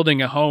them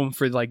building a home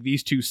for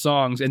these two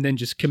songs and then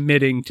just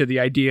committing to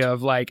the idea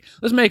of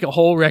let's make a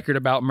whole record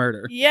about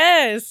murder.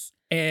 Yes.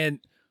 And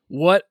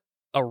what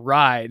a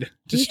ride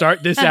to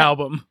start this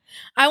album.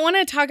 I want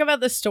to talk about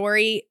the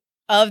story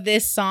of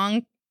this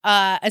song,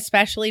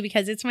 especially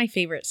because it's my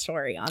favorite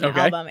story on the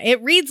album.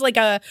 It reads like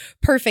a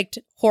perfect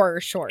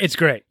horror short. It's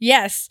great.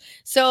 Yes.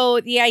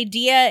 So the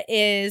idea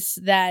is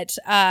that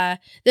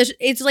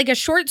it's like a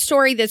short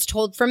story that's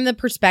told from the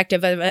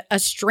perspective of a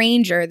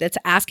stranger that's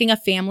asking a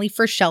family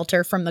for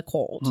shelter from the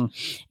cold.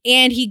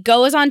 And he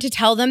goes on to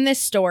tell them this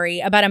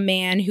story about a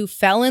man who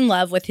fell in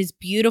love with his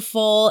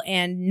beautiful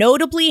and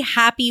notably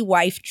happy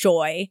wife,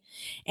 Joy,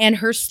 and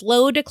her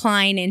slow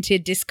decline into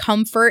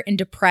discomfort and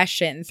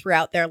depression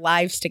throughout their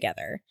lives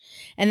together.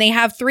 And they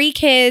have 3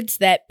 kids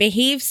that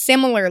behave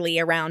similarly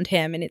around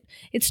him, and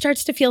it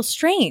starts to feel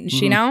strange,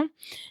 you know?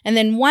 And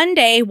then one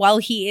day, while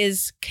he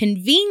is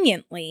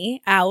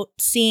conveniently out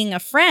seeing a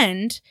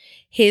friend,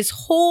 his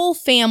whole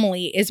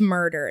family is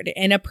murdered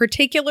in a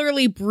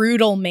particularly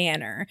brutal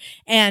manner.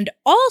 And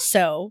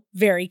also,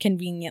 very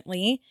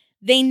conveniently,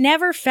 they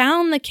never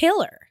found the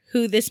killer,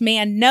 who this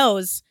man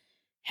knows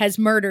has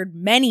murdered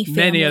many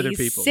families other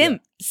people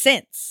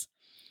since.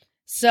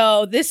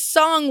 So this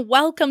song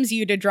welcomes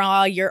you to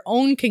draw your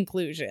own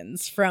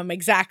conclusions from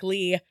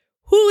exactly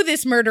who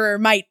this murderer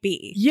might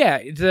be. Yeah,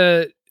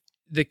 the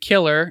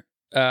killer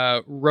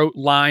wrote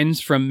lines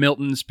from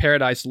Milton's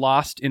Paradise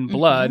Lost in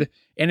blood,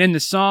 and in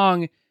the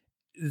song,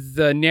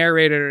 the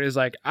narrator is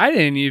like, I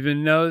didn't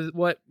even know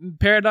what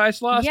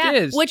Paradise Lost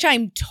is. Which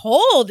I'm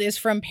told is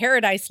from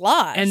Paradise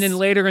Lost. And then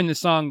later in the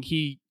song,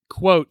 he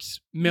quotes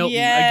Milton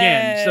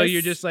again. So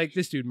you're just like,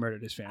 this dude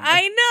murdered his family.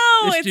 I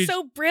know. It's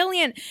so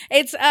brilliant.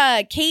 It's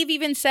Cave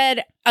even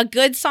said, a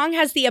good song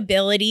has the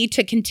ability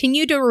to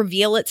continue to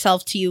reveal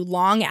itself to you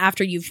long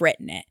after you've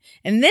written it.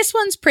 And this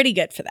one's pretty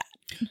good for that.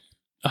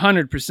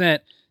 100%.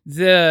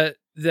 The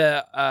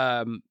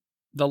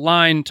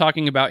line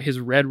talking about his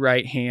red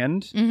right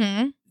hand,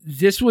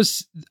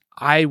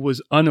 I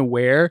was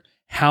unaware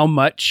how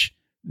much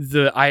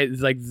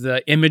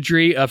the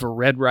imagery of a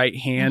red right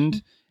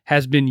hand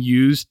has been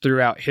used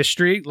throughout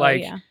history.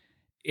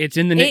 It's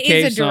in the Nick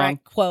Cave song. It is a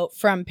direct quote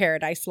from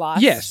Paradise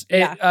Lost. Yes.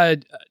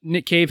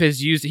 Nick Cave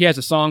he has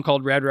a song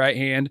called Red Right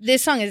Hand.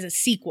 This song is a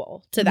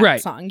sequel to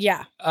that song.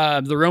 Yeah.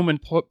 The Roman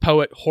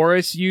poet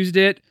Horace used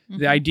it.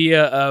 The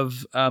idea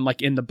of,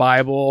 like in the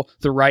Bible,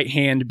 the right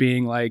hand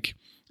being like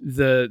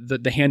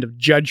the hand of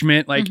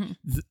judgment. Like,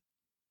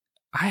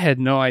 I had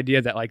no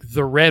idea that like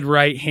the red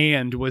right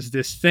hand was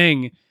this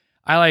thing.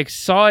 I like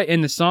saw it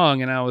in the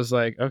song and I was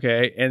like,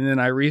 okay. And then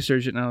I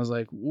researched it and I was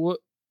like,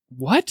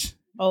 what?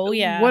 Oh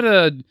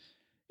yeah.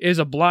 Is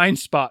a blind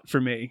spot for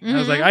me. I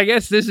was like, I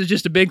guess this is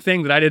just a big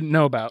thing that I didn't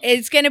know about.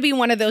 It's going to be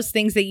one of those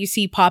things that you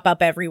see pop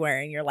up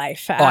everywhere in your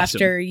life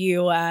after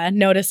you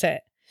notice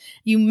it.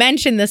 You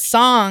mentioned the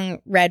song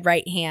Red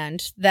Right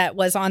Hand that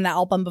was on the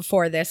album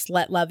before this,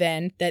 Let Love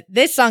In, that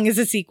this song is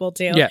a sequel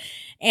to. Yeah.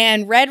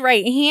 And Red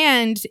Right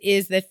Hand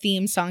is the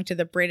theme song to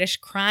the British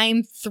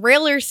crime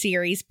thriller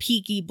series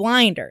Peaky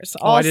Blinders.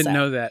 Also. Oh, I didn't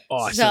know that.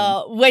 Awesome.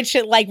 So, which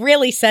like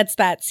really sets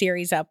that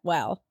series up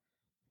well.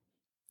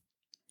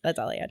 That's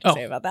all I had to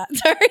say about that.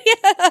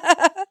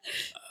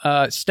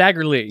 Sorry.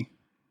 Stagger Lee.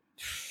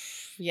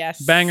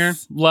 Yes. Banger.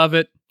 Love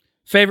it.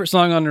 Favorite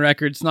song on the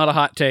record. It's not a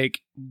hot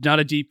take, not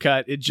a deep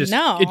cut. It just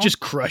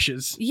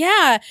crushes.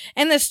 Yeah.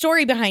 And the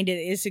story behind it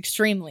is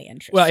extremely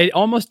interesting. Well, it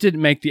almost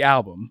didn't make the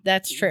album.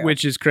 That's true.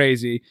 Which is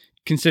crazy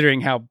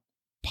considering how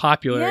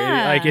popular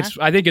it is.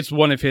 I think it's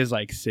one of his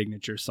like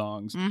signature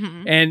songs.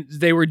 And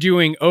they were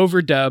doing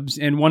overdubs,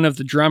 and one of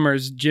the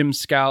drummers, Jim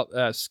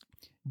Sclavunos,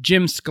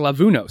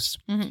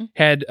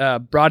 had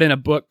brought in a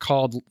book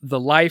called The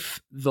Life,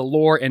 the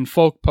Lore, and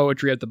Folk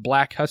Poetry of the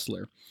Black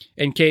Hustler.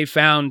 And Cave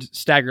found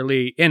Stagger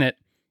Lee in it,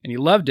 and he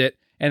loved it.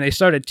 And they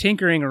started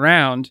tinkering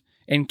around,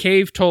 and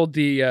Cave told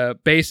the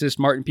bassist,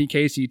 Martin P.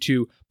 Casey,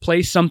 to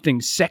play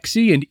something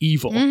sexy and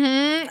evil.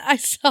 I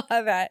saw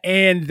that.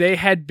 And they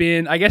had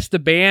been, I guess the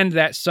band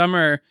that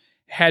summer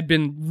had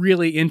been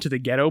really into the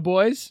Ghetto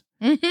Boys.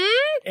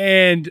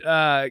 And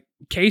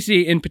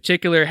Casey in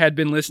particular had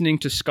been listening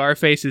to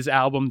Scarface's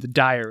album The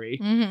Diary.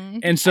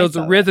 And so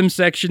the rhythm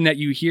section that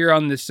you hear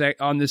on this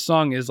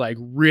song is like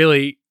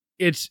really,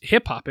 it's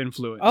hip hop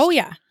influenced. Oh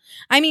yeah.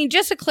 I mean,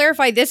 just to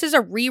clarify, this is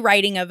a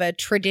rewriting of a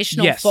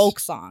traditional folk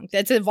song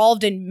that's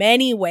evolved in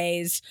many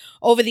ways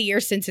over the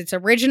years since its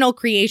original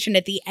creation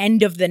at the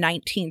end of the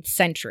 19th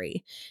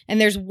century. And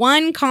there's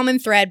one common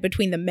thread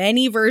between the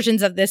many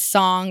versions of this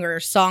song or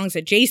songs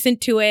adjacent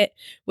to it,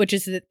 which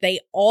is that they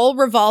all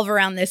revolve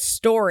around this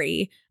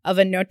story of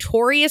a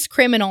notorious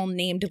criminal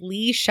named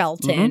Lee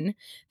Shelton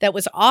that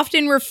was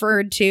often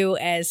referred to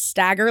as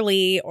Stagger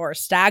Lee or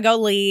Staggo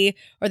Lee,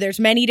 or there's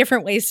many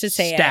different ways to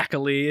say Stagger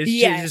Lee. It's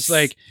just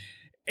like,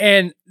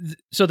 and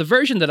so the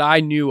version that I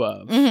knew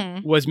of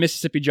was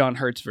Mississippi John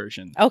Hurt's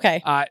version.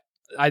 Okay.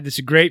 This is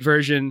a great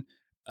version,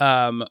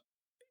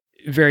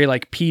 very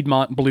like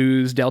Piedmont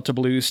blues, Delta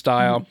blues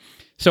style.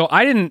 So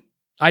I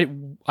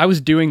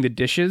was doing the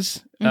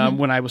dishes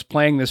when I was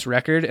playing this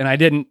record, and I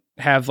didn't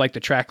have like the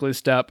track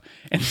list up.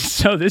 And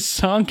so this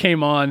song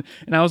came on,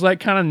 and I was like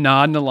kind of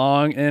nodding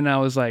along, and I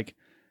was like,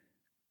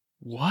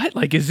 what?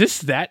 Like, is this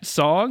that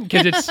song?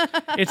 Because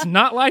it's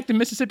not like the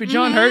Mississippi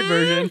John Hurt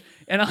version.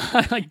 And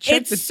I like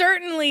checked it's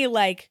certainly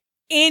like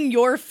in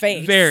your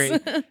face. Very.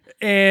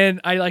 And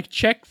I like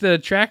checked the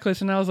track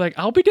list, and I was like,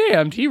 I'll be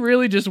damned. He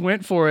really just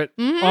went for it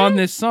on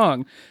this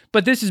song.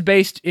 But this is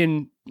based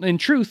in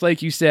truth,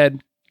 like you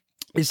said.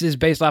 This is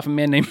based off a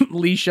man named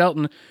Lee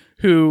Shelton,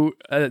 who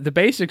the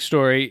basic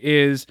story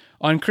is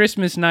on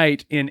Christmas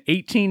night in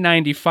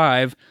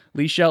 1895,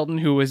 Lee Shelton,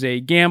 who was a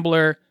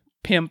gambler,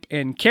 pimp,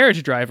 and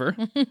carriage driver,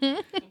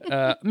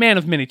 man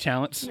of many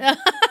talents.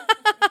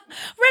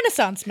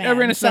 Renaissance man. A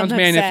Renaissance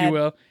man, if you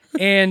will.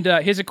 And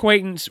his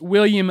acquaintance,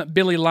 William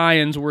Billy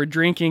Lyons, were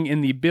drinking in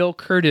the Bill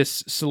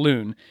Curtis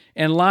Saloon.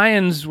 And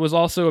Lyons was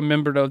also a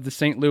member of the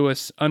St.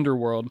 Louis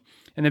underworld.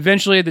 And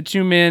eventually the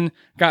two men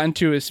got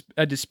into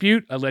a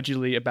dispute,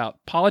 allegedly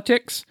about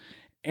politics.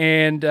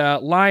 And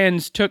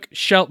Lyons took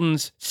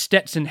Shelton's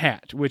Stetson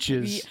hat, which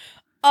is...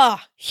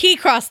 he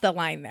crossed the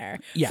line there.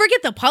 Yeah.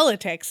 Forget the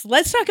politics.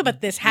 Let's talk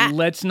about this hat.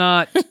 Let's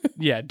not...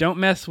 don't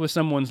mess with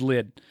someone's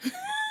lid.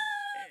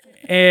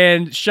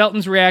 And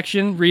Shelton's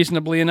reaction,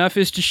 reasonably enough,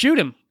 is to shoot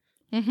him.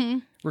 Mm-hmm.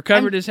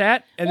 Recovered his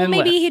hat and then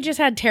maybe left. he just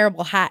had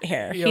terrible hat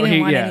hair. He didn't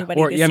want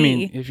anybody to see. I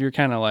mean, if you're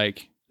kind of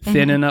like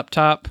thinning up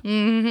top,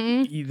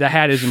 the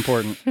hat is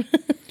important.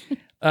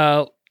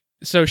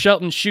 So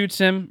Shelton shoots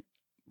him,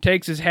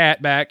 takes his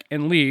hat back,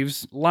 and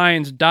leaves.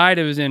 Lyons died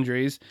of his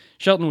injuries.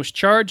 Shelton was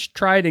charged,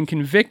 tried, and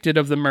convicted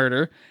of the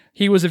murder.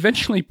 He was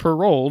eventually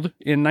paroled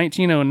in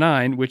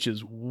 1909, which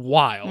is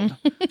wild.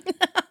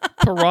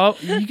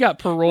 You got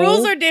parole.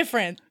 Rules are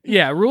different.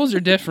 Yeah, rules are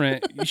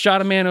different. You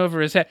shot a man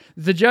over his head.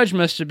 The judge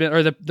must have been,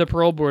 or the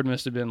parole board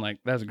must have been like,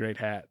 that's a great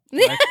hat.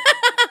 Like,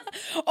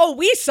 oh,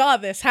 we saw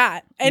this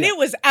hat, and it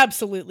was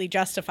absolutely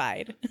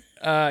justified.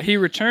 He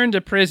returned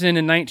to prison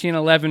in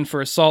 1911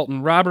 for assault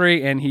and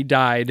robbery, and he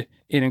died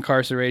in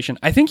incarceration.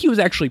 I think he was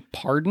actually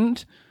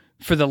pardoned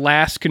for the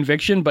last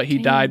conviction, but he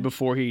died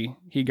before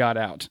he got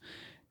out.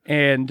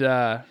 And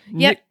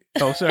Nick,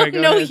 oh, sorry.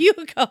 Go no, ahead. you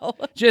go.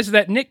 Just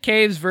that Nick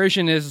Cave's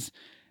version is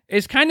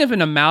kind of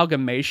an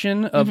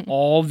amalgamation of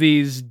all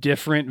these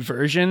different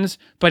versions,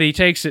 but he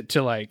takes it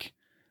to like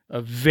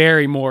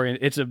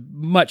it's a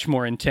much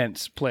more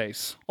intense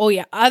place. Oh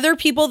yeah. Other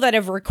people that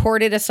have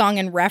recorded a song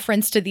in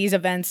reference to these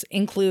events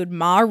include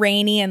Ma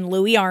Rainey and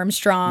Louis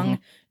Armstrong,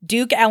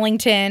 Duke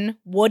Ellington,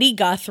 Woody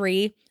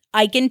Guthrie,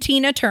 Ike and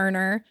Tina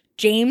Turner,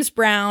 James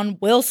Brown,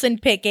 Wilson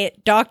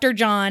Pickett, Dr.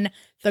 John,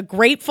 The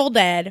Grateful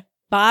Dead,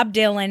 Bob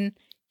Dylan,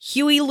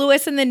 Huey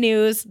Lewis and the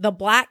News, the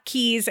Black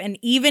Keys, and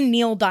even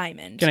Neil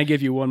Diamond. Can I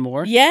give you one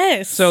more?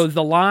 Yes. So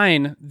the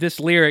line,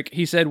 this lyric,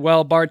 he said,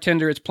 well,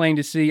 bartender, it's plain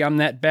to see I'm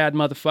that bad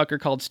motherfucker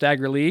called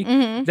Stagger Lee.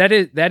 That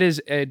is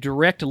a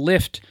direct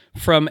lift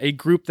from a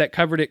group that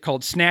covered it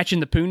called Snatch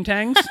and the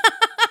Poontangs.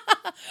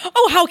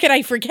 Oh, how could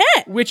I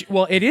forget? Which,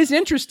 well, it is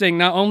interesting,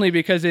 not only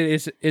because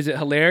is it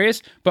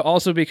hilarious, but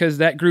also because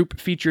that group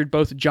featured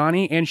both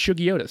Johnny and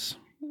Shuggy Otis.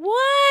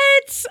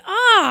 What?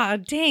 Ah,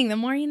 dang, the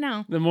more you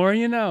know. The more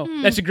you know.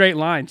 That's a great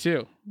line,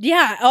 too.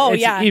 Yeah. Oh,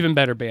 it's yeah. An even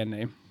better band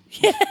name.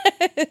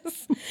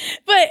 Yes.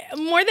 But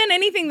more than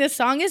anything, this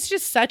song is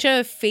just such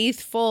a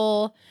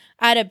faithful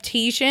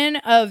adaptation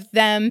of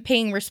them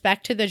paying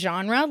respect to the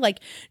genre. Like,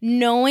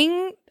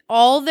 knowing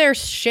all their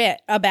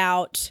shit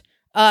about...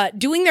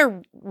 doing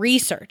their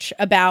research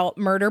about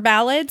murder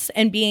ballads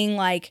and being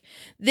like,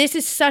 this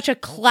is such a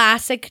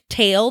classic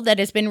tale that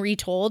has been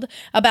retold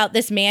about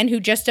this man who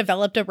just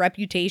developed a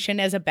reputation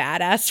as a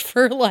badass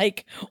for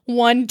like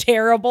one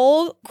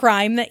terrible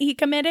crime that he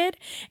committed,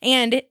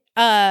 and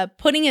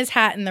putting his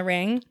hat in the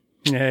ring.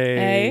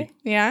 Hey.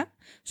 Yeah.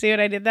 See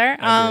what I did there?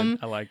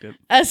 I liked it.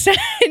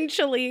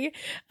 Essentially,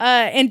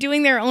 and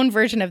doing their own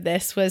version of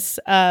this was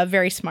a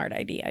very smart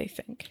idea, I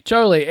think.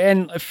 Totally.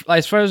 And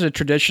as far as a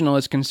traditional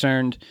is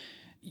concerned,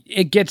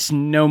 it gets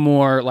no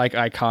more like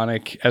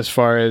iconic as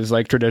far as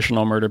like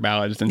traditional murder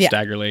ballads than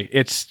Stagger Lee.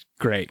 It's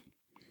great.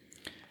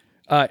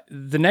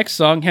 The next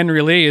song,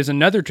 Henry Lee, is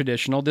another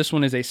traditional. This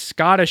one is a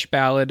Scottish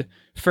ballad,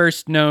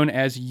 first known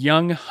as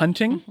Young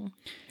Hunting.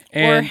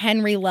 Or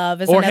Henry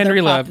Love is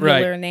another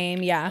popular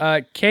name,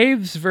 yeah.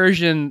 Cave's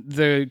version,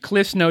 the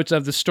Cliff's Notes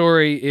of the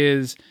story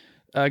is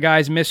a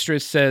guy's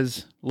mistress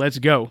says, let's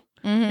go.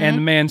 And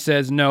the man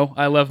says, no,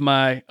 I love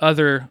my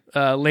other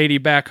lady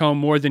back home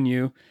more than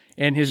you.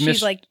 And his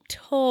She's like,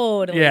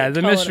 totally. Yeah,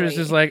 the mistress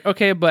is like,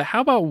 okay, but how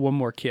about one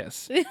more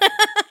kiss?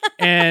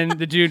 And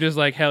the dude is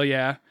like, hell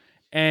yeah.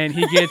 And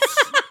he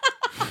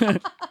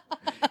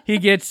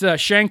gets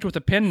shanked with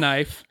a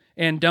penknife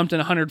and dumped in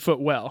a 100-foot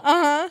well.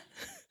 Uh-huh.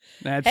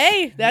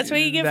 That's what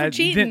you get for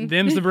cheating.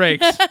 Them's the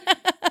breaks.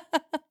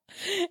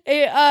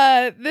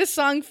 This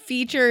song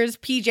features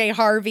PJ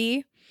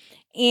Harvey,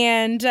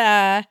 and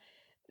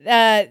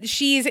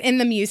she's in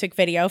the music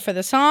video for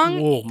the song.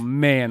 Oh,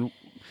 man.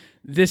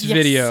 This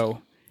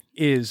video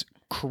is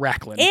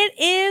crackling. It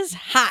is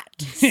hot.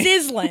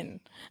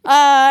 Sizzling.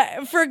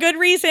 For good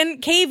reason.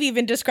 Cave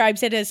even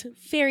describes it as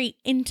very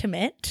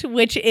intimate,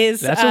 which is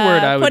that's a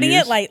word I would putting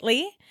use. it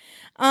lightly.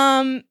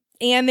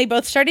 And they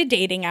both started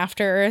dating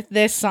after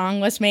this song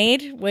was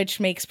made,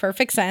 which makes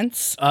perfect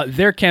sense.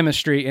 Their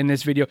chemistry in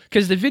this video,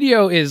 because the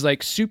video is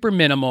like super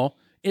minimal.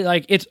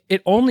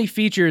 It only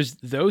features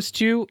those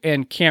two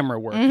and camera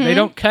work. They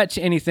don't cut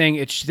to anything.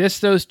 It's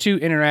just those two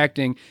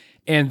interacting,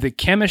 and the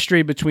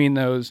chemistry between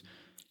those.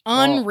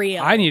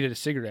 Unreal. I needed a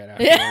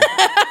cigarette after.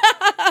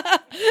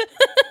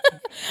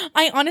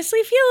 I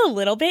honestly feel a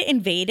little bit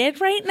invaded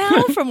right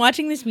now from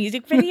watching this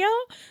music video.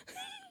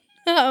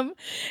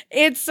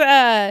 This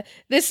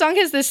song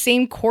has the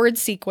same chord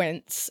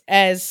sequence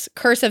as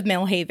Curse of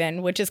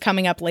Millhaven, which is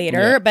coming up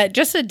later, but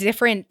just a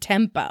different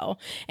tempo.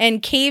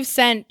 And Cave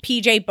sent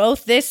PJ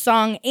both this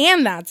song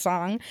and that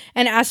song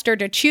and asked her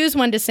to choose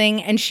one to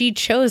sing, and she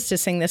chose to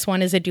sing this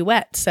one as a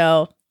duet.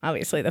 So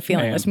obviously the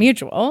feeling was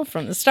mutual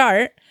from the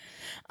start.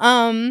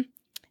 And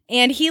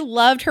he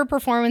loved her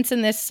performance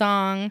in this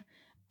song.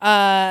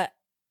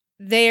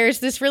 There's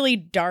this really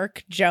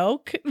dark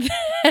joke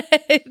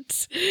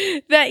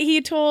that he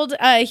told.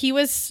 He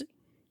was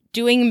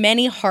doing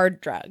many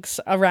hard drugs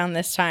around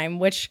this time,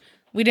 which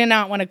We did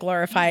not want to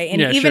glorify. And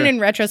Yeah, even sure. in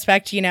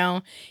retrospect, you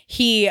know,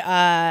 he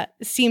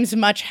seems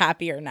much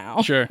happier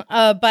now. Sure.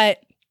 But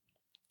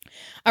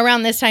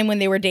around this time when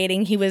they were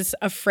dating, he was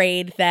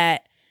afraid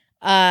that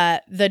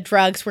the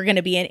drugs were going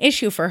to be an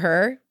issue for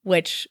her,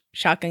 which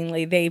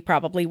shockingly they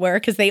probably were,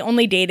 because they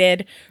only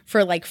dated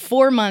for like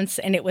 4 months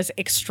and it was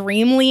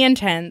extremely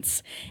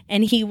intense.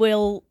 And he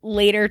will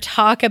later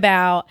talk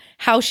about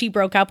how she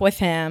broke up with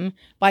him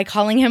by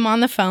calling him on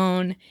the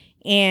phone.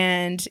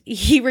 And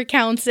he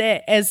recounts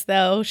it as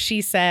though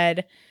she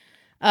said,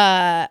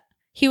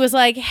 he was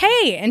like,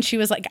 hey, and she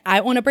was like,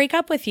 I want to break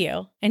up with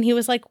you. And he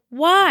was like,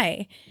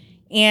 why?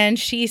 And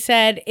she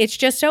said, it's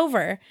just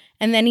over.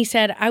 And then he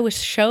said, I was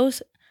so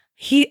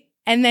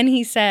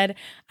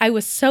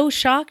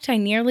shocked I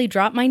nearly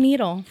dropped my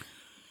needle.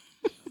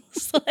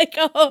 It's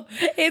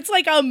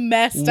like a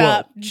messed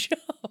up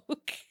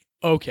joke.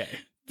 Okay.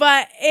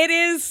 But it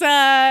is,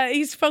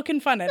 he's poking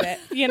fun at it,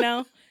 you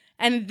know?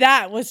 And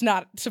that was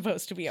not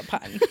supposed to be a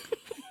pun.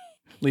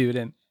 Leave it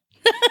in.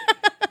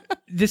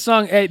 This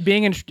song,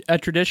 being a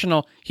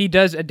traditional, he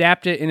does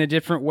adapt it in a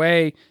different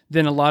way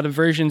than a lot of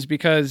versions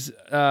because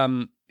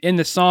in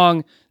the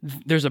song,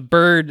 there's a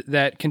bird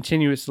that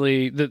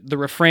continuously, the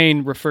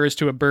refrain refers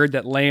to a bird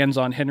that lands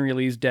on Henry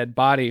Lee's dead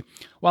body.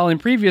 While in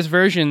previous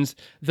versions,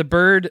 the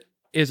bird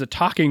is a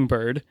talking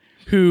bird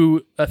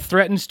who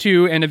threatens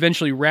to and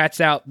eventually rats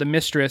out the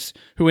mistress,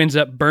 who ends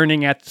up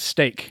burning at the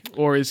stake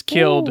or is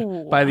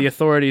killed by the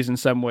authorities in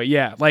some way.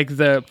 Yeah, like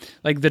the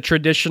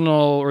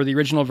traditional or the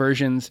original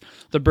versions,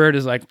 the bird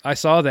is like, I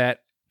saw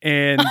that,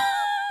 and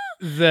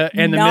the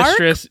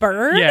mistress,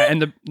 bird? yeah,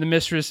 and the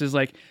mistress is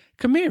like,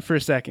 come here for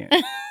a second.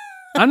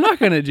 I'm not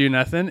gonna do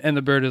nothing, and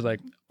the bird is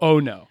like, oh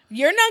no,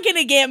 you're not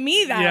gonna get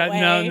me that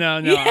way. No.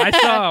 Yeah. I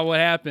saw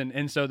what happened,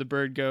 and so the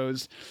bird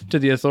goes to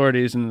the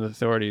authorities, and the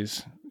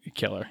authorities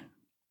kill her.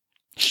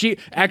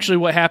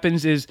 What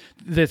happens is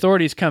the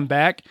authorities come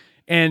back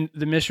and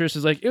the mistress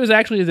is like, it was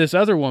actually this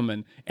other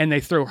woman, and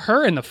they throw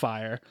her in the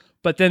fire,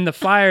 but then the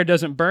fire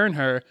doesn't burn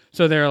her.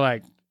 So they're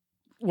like,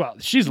 well,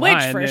 she's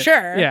lying. For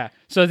sure. Yeah.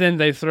 So then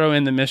they throw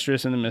in the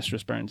mistress and the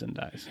mistress burns and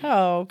dies.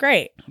 Oh,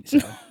 great. So,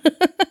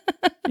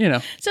 you know.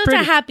 So it's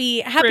a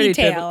happy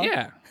tale.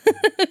 Yeah.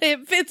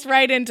 It fits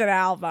right into the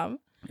album.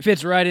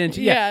 Fits right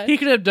into, yeah. He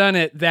could have done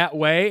it that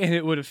way and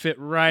it would have fit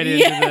right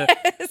into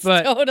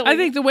but totally. I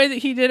think the way that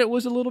he did it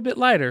was a little bit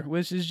lighter,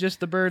 which is just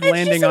the bird landing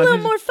on It's just a little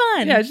more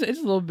fun. Yeah, it's a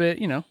little bit,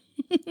 you know.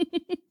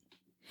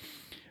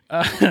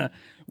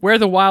 Where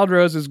the Wild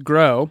Roses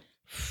Grow.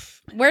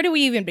 Where do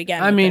we even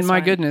begin? I mean,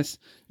 my goodness.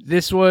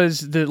 This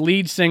was the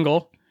lead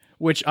single,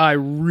 which I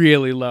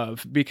really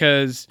love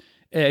because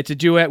it's a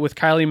duet with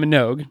Kylie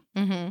Minogue.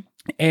 Mm-hmm.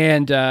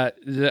 And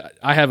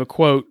I have a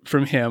quote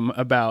from him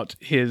about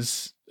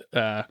his...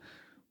 I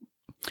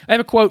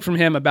have a quote from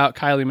him about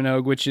Kylie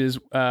Minogue, which is,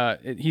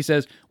 he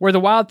says, "Where the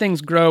Wild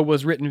Things Grow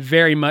was written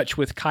very much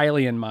with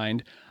Kylie in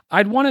mind.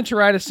 I'd wanted to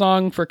write a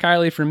song for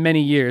Kylie for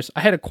many years.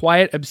 I had a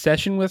quiet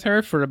obsession with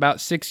her for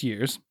about 6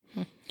 years.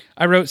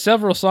 I wrote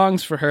several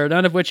songs for her,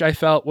 none of which I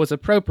felt was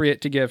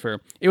appropriate to give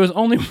her. It was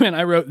only when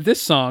I wrote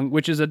this song,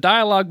 which is a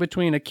dialogue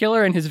between a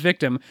killer and his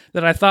victim,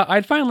 that I thought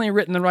I'd finally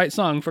written the right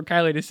song for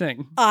Kylie to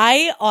sing."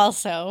 I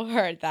also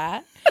heard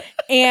that.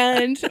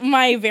 And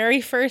my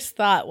very first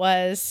thought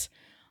was,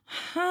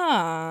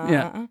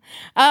 yeah.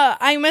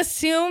 I'm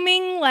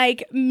assuming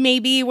like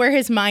maybe where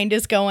his mind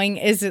is going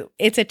is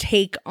it's a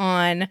take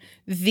on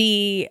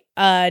the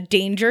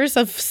dangers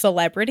of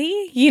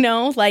celebrity, you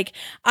know, like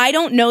I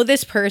don't know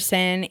this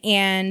person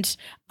and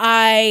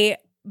I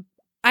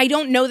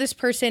don't know this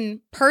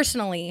person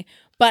personally,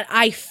 but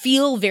I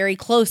feel very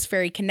close,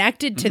 very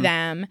connected to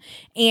them.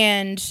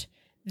 And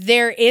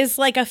there is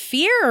like a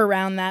fear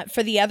around that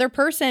for the other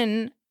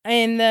person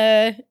in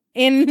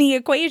the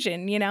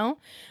equation, you know,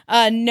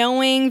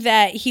 knowing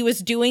that he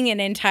was doing an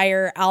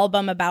entire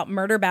album about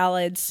murder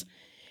ballads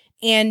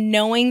and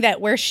knowing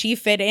that where she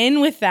fit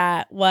in with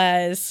that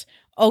was,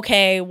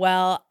 okay,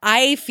 well,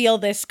 I feel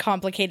this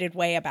complicated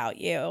way about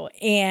you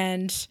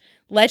and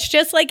let's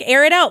just like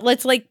air it out.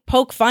 Let's like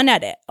poke fun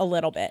at it a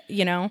little bit,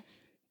 you know?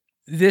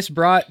 This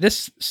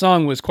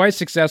song was quite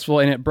successful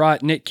and it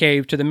brought Nick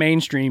Cave to the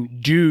mainstream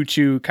due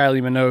to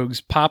Kylie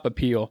Minogue's pop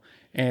appeal.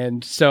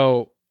 And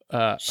so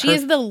she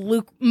is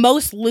the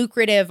most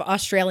lucrative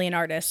Australian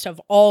artist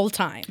of all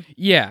time.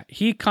 Yeah,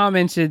 he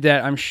commented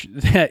that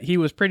that he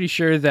was pretty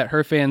sure that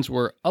her fans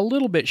were a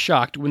little bit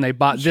shocked when they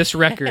bought this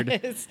record,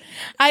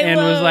 and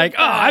was like,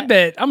 "Oh, I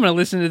bet I'm going to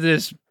listen to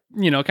this,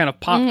 you know, kind of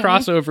pop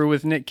crossover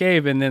with Nick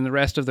Cave, and then the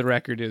rest of the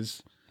record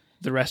is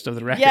the rest of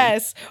the record."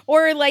 Yes,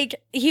 or like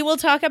he will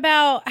talk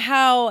about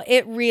how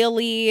it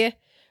really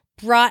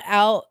brought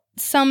out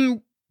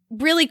some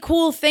really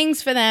cool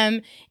things for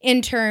them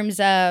in terms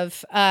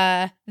of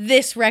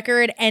this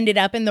record ended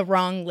up in the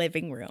wrong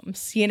living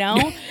rooms, you know?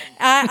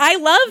 I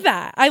love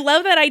that. I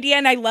love that idea,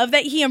 and I love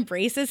that he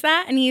embraces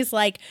that, and he's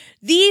like,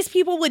 these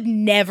people would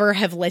never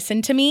have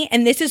listened to me,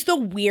 and this is the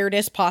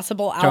weirdest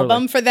possible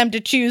album for them to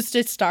choose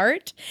to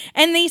start,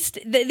 and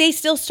they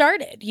still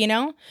started, you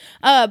know?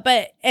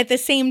 But at the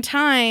same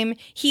time,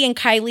 he and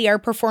Kylie are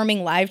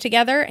performing live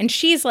together, and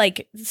she's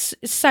like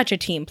such a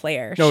team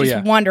player. She's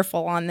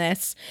wonderful on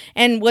this,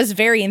 and was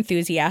very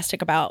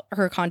enthusiastic about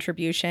her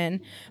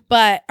contribution.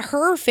 But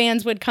her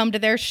fans would come to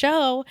their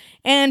show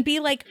and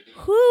be like,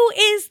 who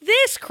is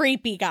this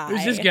creepy guy?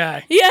 Who's this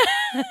guy?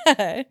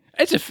 Yeah.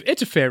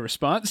 It's a fair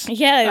response.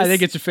 Yes. I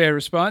think it's a fair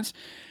response.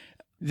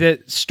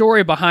 The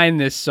story behind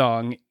this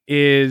song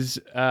is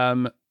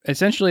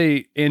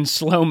essentially in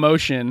slow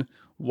motion,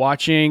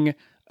 watching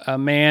a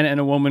man and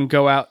a woman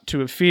go out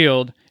to a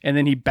field, and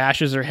then he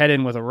bashes her head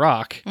in with a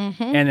rock and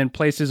then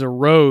places a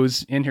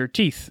rose in her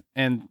teeth.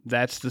 And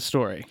that's the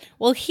story.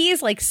 Well,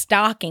 he's like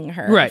stalking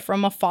her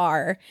from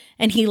afar,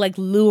 and he like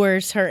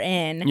lures her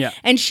in. Yeah.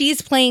 And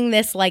she's playing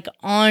this like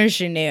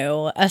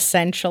ingenue,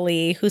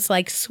 essentially, who's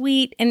like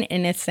sweet and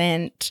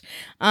innocent.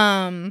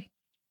 But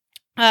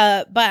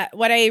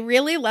what I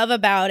really love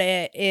about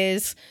it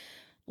is,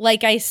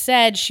 like I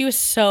said, she was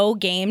so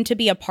game to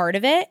be a part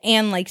of it,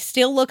 and like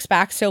still looks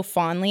back so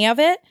fondly of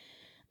it.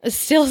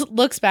 Still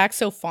looks back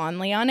so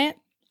fondly on it.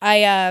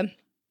 I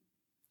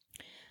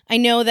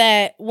know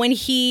that when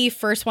he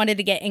first wanted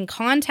to get in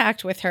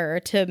contact with her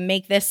to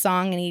make this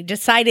song, and he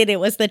decided it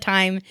was the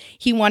time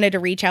he wanted to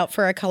reach out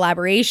for a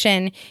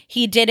collaboration,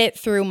 he did it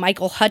through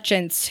Michael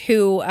Hutchence,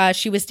 who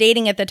she was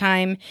dating at the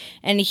time,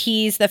 and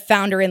he's the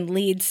founder and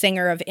lead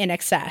singer of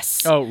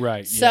INXS. Oh,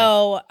 right.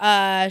 So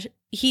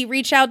he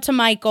reached out to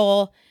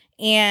Michael,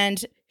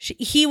 and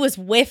he was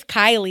with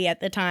Kylie at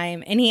the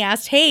time, and he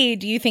asked, hey,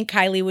 do you think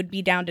Kylie would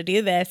be down to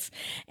do this?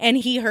 And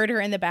he heard her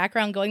in the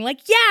background going like,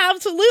 yeah,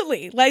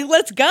 absolutely. Like,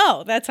 let's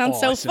go. That sounds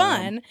so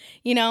fun.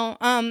 You know,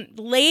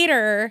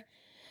 later,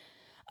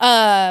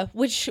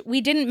 which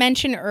we didn't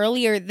mention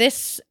earlier,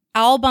 this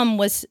album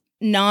was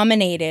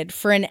nominated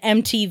for an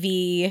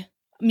MTV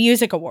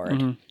Music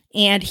Award,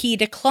 and he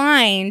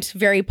declined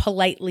very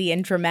politely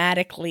and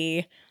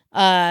dramatically.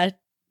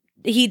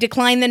 He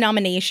declined the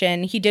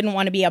nomination. He didn't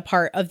want to be a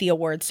part of the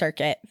award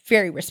circuit.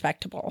 Very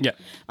respectable.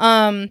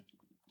 Yeah.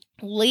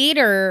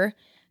 Later,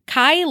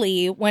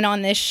 Kylie went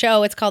on this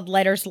show. It's called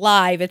Letters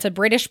Live. It's a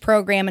British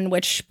program in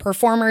which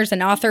performers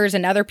and authors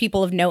and other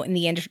people of note in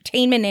the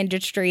entertainment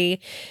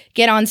industry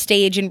get on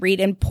stage and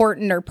read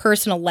important or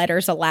personal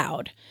letters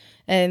aloud.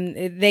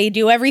 And they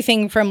do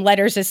everything from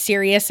letters as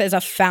serious as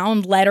a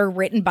found letter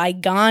written by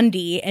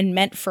Gandhi and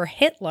meant for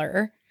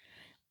Hitler,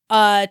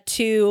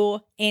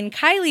 to, in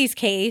Kylie's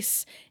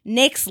case,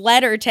 Nick's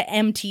letter to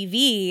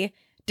MTV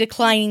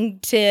declining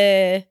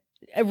to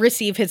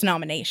receive his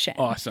nomination.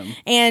 Awesome.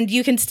 And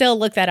you can still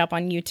look that up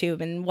on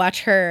YouTube and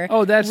watch her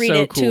read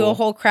it cool. to a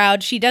whole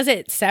crowd. She does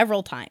it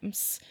several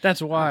times.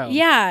 That's wild.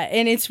 Yeah,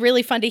 and it's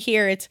really fun to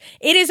hear. It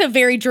is a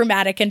very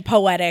dramatic and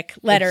poetic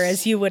letter,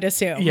 as you would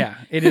assume. Yeah,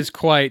 it is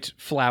quite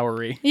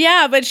flowery.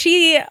 Yeah, but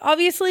she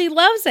obviously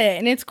loves it,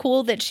 and it's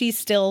cool that she's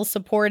still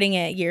supporting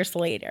it years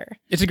later.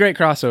 It's a great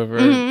crossover.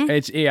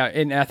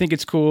 And I think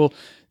it's cool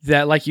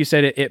that, like you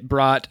said, it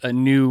brought a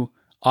new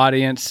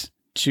audience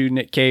to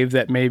Nick Cave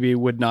that maybe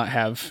would not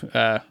have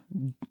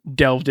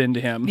delved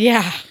into him.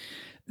 Yeah.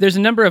 There's a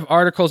number of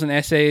articles and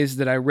essays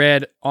that I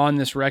read on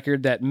this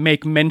record that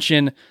make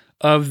mention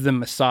of the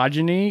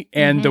misogyny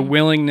and the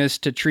willingness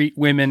to treat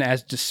women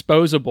as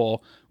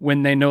disposable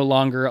when they no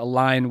longer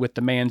align with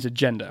the man's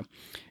agenda.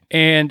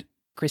 And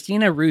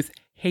Christina Ruth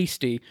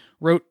Hasty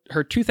wrote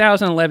her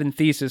 2011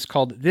 thesis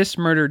called This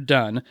Murder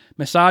Done,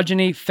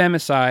 Misogyny,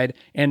 Femicide,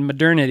 and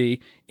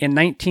Modernity in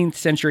 19th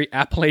Century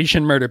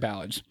Appalachian Murder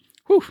Ballads.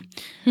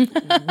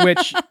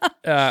 Which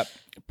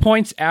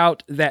points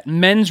out that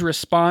men's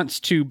response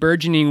to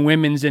burgeoning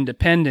women's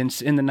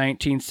independence in the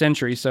 19th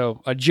century,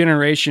 so a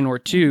generation or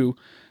two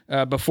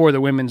before the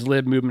women's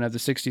lib movement of the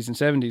 60s and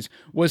 70s,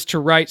 was to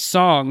write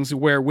songs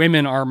where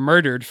women are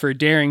murdered for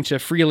daring to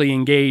freely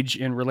engage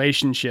in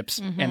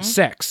relationships and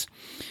sex.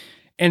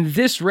 And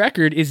this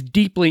record is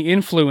deeply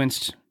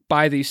influenced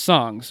by these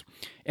songs.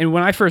 And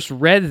when I first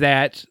read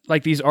that,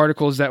 like these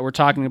articles that were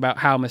talking about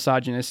how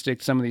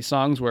misogynistic some of these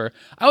songs were,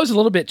 I was a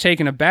little bit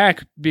taken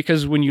aback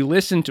because when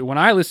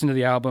I listen to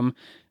the album,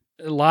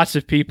 lots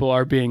of people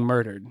are being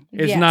murdered.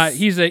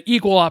 He's an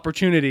equal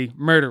opportunity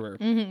murderer.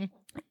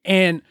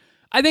 And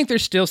I think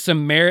there's still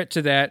some merit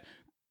to that,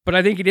 but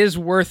I think it is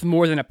worth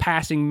more than a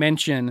passing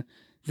mention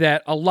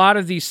that a lot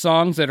of these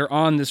songs that are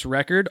on this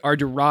record are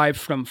derived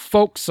from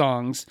folk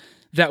songs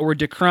that were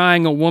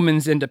decrying a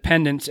woman's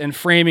independence and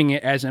framing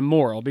it as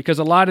immoral, because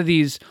a lot of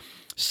these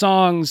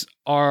songs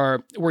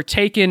were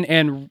taken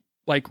and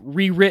like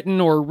rewritten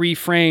or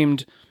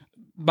reframed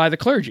by the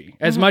clergy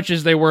as much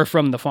as they were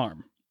from the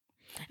farm.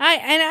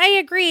 I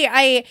agree.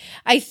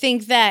 I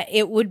think that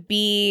it would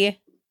be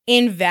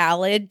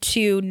invalid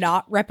to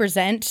not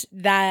represent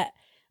that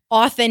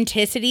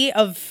authenticity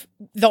of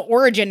the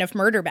origin of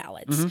murder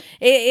ballads.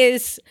 It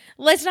is,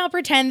 let's not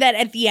pretend that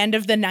at the end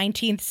of the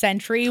 19th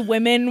century,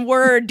 women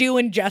were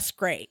doing just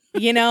great.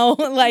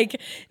 Like,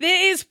 it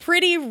is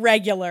pretty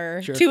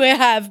regular to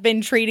have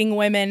been treating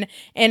women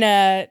in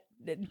a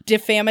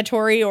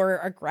defamatory or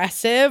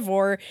aggressive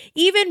or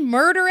even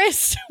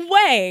murderous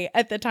way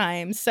at the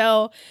time.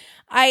 So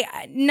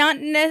I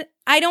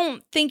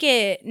don't think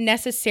it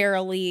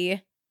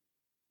necessarily,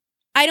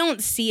 I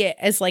don't see it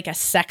as like a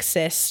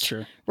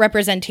sexist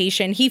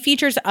representation. He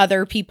features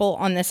other people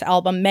on this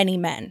album, many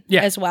men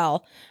as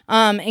well,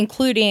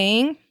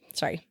 including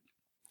Shane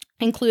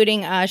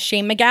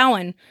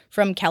McGowan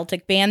from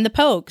Celtic band The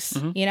Pogues,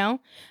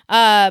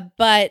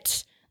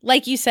 but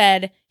like you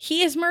said,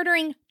 he is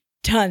murdering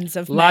tons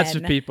of lots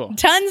of people.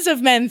 Tons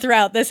of men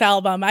throughout this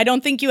album. I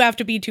don't think you have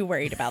to be too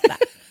worried about that.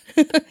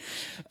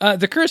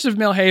 The Curse of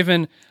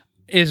Millhaven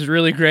is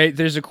really great.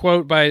 There's a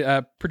quote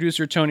by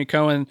producer Tony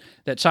Cohen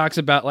that talks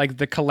about like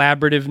the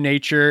collaborative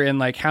nature and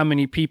like how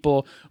many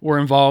people were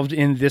involved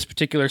in this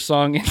particular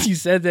song. And he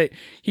said that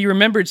he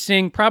remembered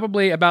seeing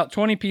probably about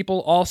 20 people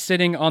all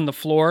sitting on the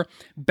floor,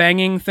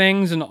 banging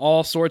things and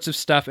all sorts of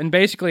stuff, and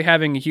basically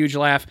having a huge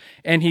laugh.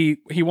 And he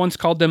once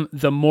called them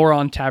the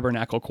Moron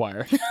Tabernacle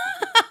Choir.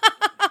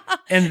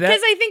 Because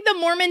I think the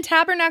Mormon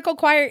Tabernacle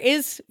Choir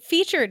is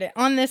featured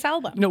on this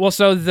album. No, well,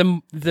 so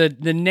the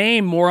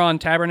name Moron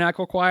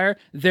Tabernacle Choir,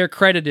 they're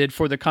credited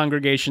for the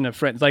Congregation of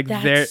Friends. Like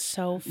that's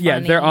so funny. Yeah,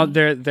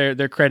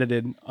 they're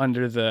credited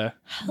under the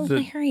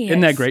hilarious. Isn't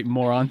that great,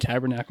 Moron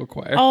Tabernacle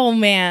Choir? Oh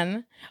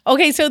man.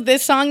 Okay, so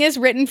this song is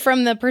written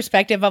from the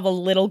perspective of a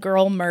little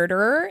girl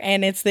murderer,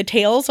 and it's the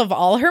tales of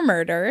all her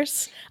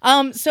murders.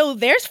 So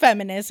there's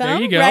feminism,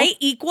 there you go. Right?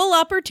 Equal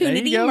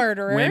opportunity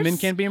murderers. Women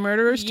can be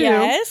murderers too.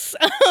 Yes.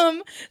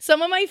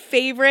 Some of my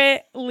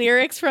favorite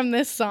lyrics from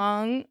this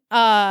song,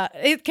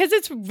 because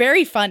it's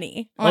very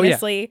funny,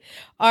 honestly,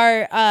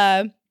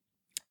 are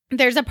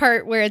there's a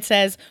part where it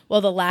says,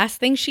 well, the last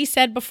thing she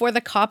said before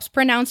the cops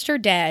pronounced her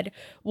dead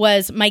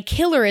was, my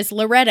killer is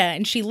Loretta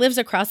and she lives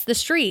across the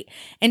street.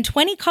 And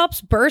 20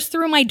 cops burst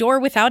through my door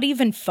without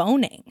even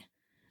phoning.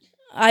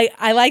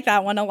 I like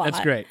that one a lot.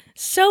 That's great.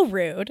 So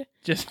rude.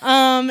 Just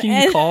can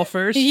you call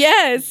first?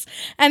 Yes.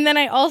 And then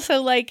I also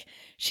like,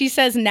 she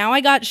says, now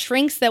I got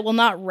shrinks that will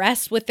not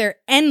rest with their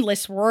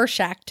endless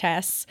Rorschach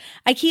tests.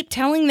 I keep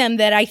telling them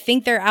that I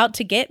think they're out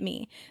to get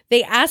me.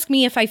 They ask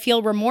me if I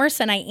feel remorse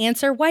and I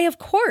answer, why, of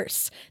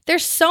course.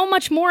 There's so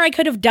much more I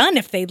could have done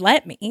if they'd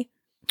let me.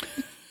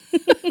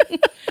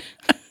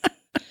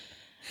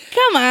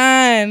 Come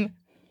on.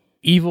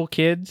 Evil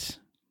kids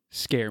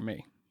scare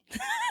me.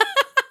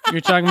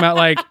 You're talking about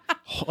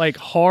like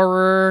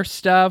horror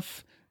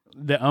stuff,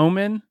 The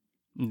Omen?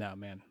 No,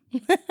 man.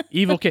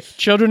 Evil kids.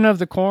 Children of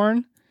the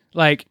Corn?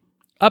 Like,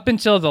 up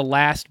until the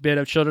last bit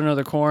of Children of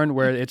the Corn,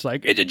 where it's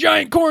like, it's a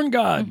giant corn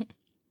god.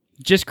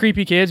 Just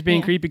creepy kids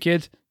being creepy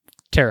kids.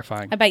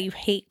 Terrifying. I bet you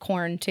hate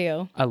corn,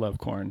 too. I love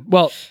corn.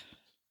 Well,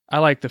 I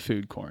like the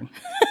food corn.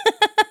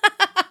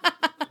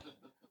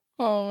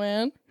 Oh,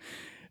 man.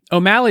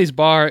 O'Malley's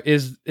Bar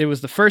it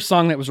was the first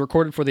song that was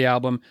recorded for the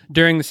album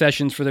during the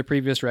sessions for their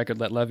previous record,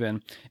 Let Love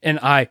In. And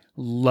I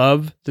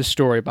love the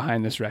story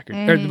behind this record,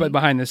 or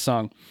behind this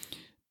song.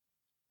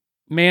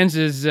 Mans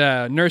is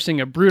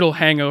nursing a brutal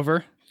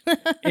hangover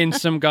in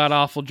some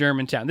god-awful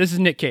German town. This is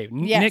Nick Cave.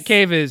 Yes. Nick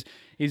Cave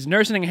he's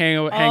nursing a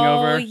hangover.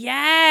 Oh,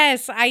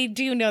 yes. I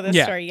do know this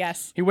story,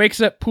 yes. He wakes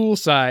up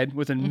poolside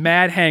with a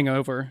mad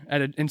hangover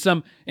in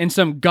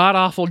some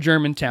god-awful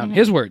German town.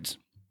 His words.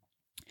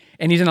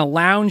 And he's in a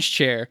lounge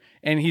chair,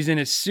 and he's in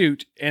his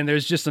suit, and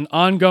there's just an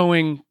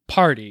ongoing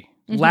party.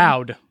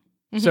 Loud,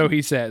 so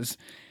he says.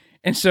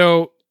 And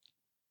so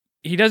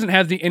he doesn't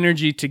have the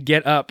energy to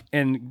get up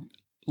and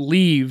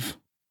leave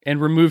and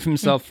remove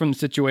himself from the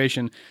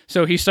situation.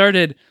 So he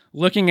started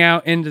looking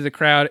out into the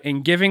crowd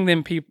and giving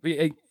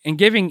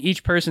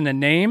each person a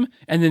name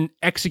and then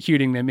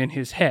executing them in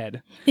his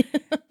head.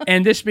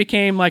 And this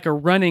became like a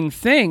running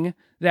thing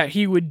that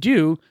he would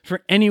do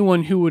for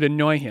anyone who would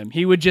annoy him.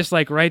 He would just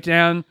like write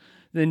down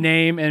the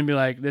name and be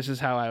like, this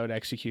is how I would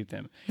execute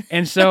them.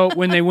 And so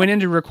when they went in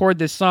to record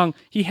this song,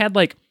 he had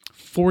like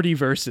 40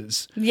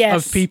 verses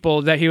of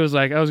people that he was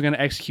like, I was going to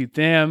execute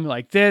them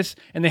like this.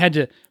 And they had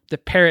to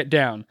pare it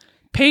down.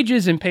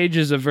 Pages and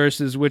pages of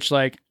verses, which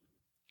like,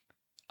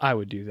 I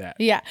would do that.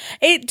 Yeah.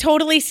 It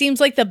totally seems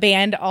like the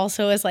band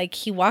also is like,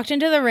 he walked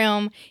into the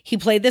room, he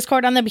played this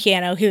chord on the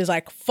piano, he was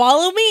like,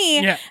 follow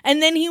me. Yeah. And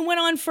then he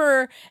went on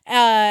for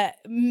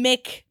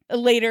Mick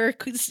later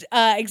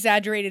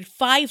exaggerated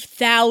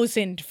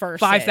 5,000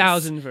 verses.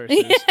 5,000 verses.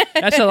 Yes.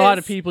 That's a lot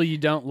of people you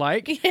don't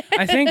like. Yes.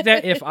 I think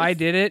that if I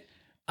did it,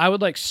 I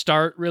would like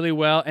start really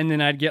well, and then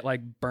I'd get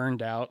like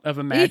burned out of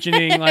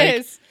imagining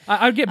like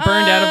I'd get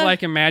burned out of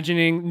like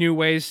imagining new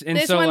ways. And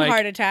this so one like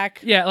heart attack.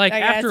 Yeah, like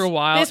after a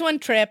while, this one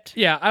tripped.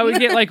 Yeah, I would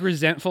get like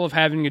resentful of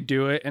having to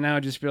do it, and I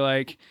would just be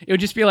like,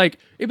 it'd be like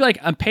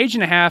a page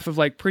and a half of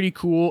like pretty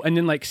cool, and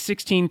then like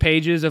 16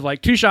 pages of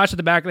like 2 shots to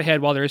the back of the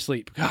head while they're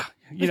asleep.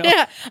 You know?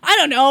 Yeah, I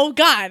don't know.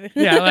 God.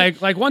 Yeah,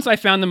 like once I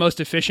found the most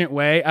efficient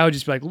way, I would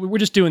just be like, we're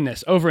just doing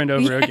this over and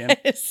over again.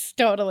 Yes,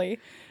 totally.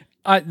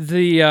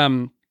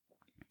 The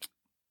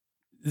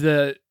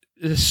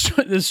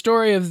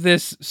story of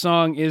this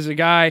song is a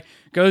guy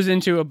goes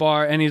into a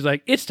bar and he's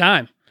like, it's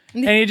time.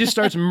 And he just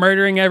starts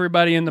murdering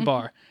everybody in the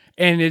bar.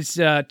 And it's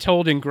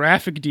told in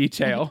graphic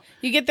detail.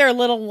 You get their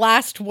little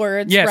last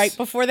words right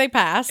before they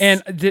pass.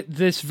 And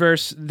this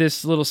verse,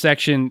 this little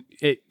section,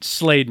 it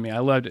slayed me. I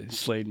loved it. It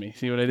slayed me.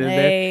 See what I did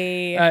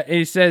there?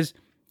 It says,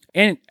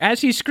 and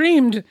as he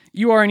screamed,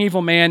 "You are an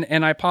evil man,"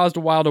 and I paused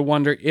a while to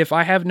wonder, if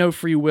I have no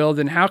free will,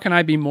 then how can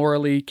I be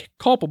morally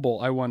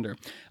culpable, I wonder.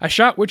 I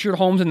shot Richard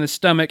Holmes in the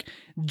stomach.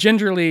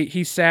 Gingerly,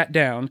 he sat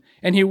down,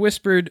 and he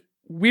whispered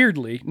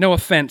weirdly, "No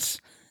offense,"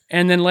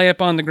 and then lay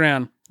upon the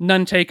ground.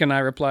 "None taken," I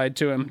replied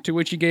to him, to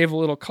which he gave a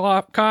little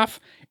cough,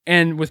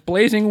 and with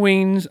blazing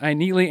wings, I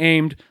neatly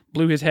aimed,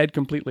 blew his head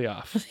completely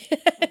off.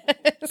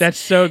 That's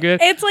so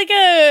good. It's like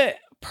a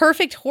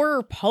perfect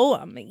horror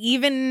poem,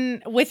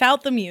 even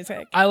without the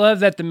music. I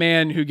love that the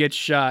man who gets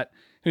shot,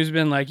 who's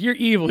been like, "You're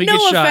evil," he No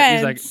gets offense. shot.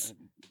 He's like,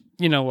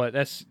 "You know what?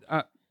 That's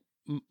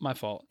my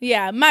fault."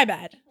 Yeah, my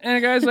bad. And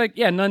the guy's like,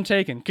 "Yeah, none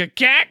taken."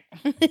 Cack.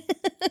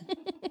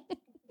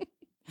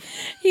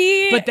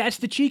 But that's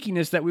the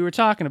cheekiness that we were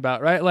talking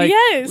about, right? Like,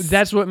 yes.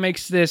 That's what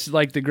makes this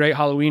like the great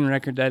Halloween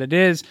record that it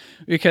is,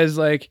 because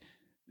like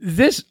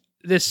this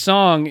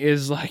song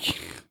is like,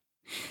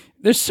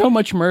 there's so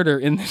much murder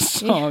in this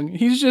song.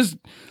 He's just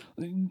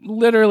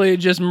literally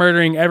just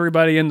murdering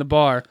everybody in the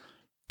bar,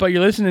 but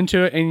you're listening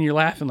to it and you're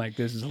laughing like,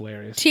 this is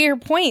hilarious. To your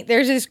point,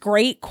 there's this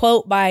great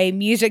quote by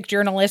music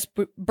journalist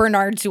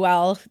Bernard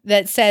Zuel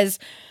that says,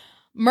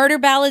 "Murder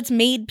ballads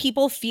made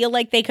people feel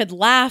like they could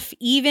laugh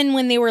even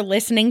when they were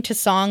listening to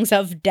songs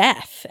of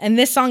death." And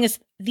this song is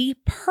the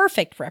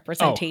perfect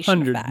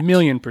representation of that.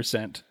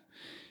 100,000,000%.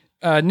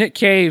 Nick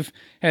Cave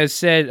has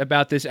said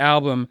about this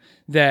album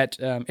that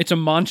it's a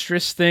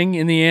monstrous thing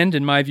in the end,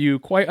 in my view,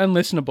 quite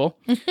unlistenable.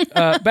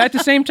 But at the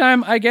same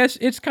time, I guess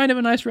it's kind of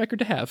a nice record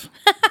to have.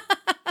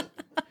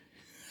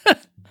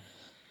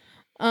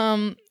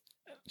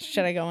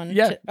 Should I go on?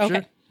 Yeah, Okay.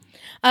 sure.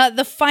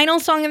 The final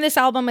song in this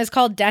album is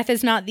called "Death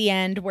Is Not the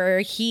End," where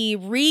he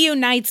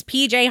reunites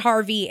PJ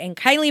Harvey and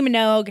Kylie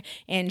Minogue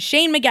and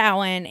Shane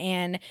McGowan,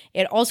 and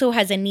it also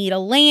has Anita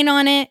Lane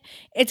on it.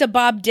 It's a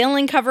Bob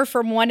Dylan cover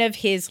from one of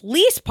his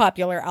least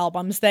popular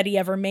albums that he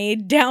ever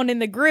made, Down in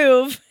the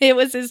Groove. It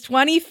was his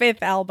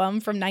 25th album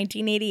from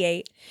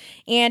 1988,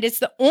 and it's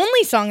the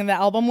only song in the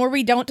album where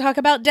we don't talk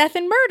about death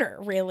and murder,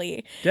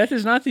 really. Death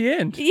is not the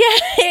end. Yeah,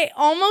 it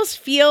almost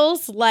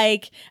feels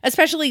like,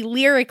 especially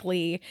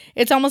lyrically,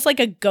 it's almost like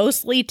a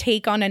ghostly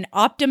take on an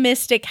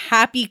optimistic,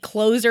 happy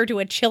closer to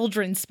a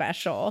children's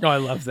special. Oh, I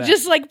love that.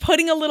 Just like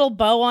putting a little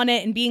bow on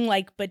it and being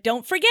like, but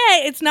don't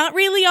forget, it's not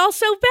really all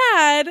so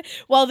bad,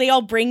 while they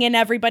all bring in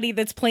everybody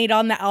that's played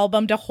on the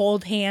album to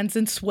hold hands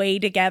and sway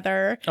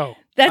together. Oh,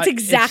 that's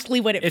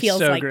exactly what it feels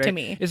so like great to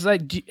me. It's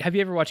like, have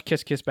you ever watched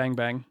Kiss Kiss Bang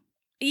Bang?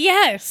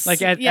 Yes.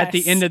 Like at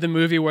the end of the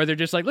movie where they're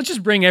just like, let's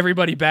just bring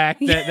everybody back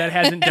that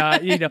hasn't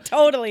died. You know,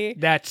 totally.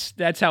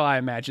 That's how I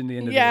imagine the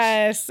end of this.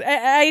 Yes,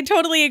 I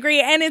totally agree.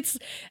 And it's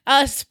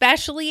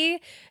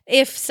especially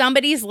if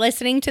somebody's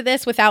listening to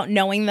this without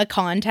knowing the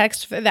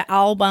context for the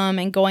album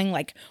and going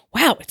like,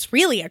 wow, it's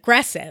really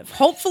aggressive.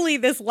 Hopefully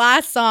this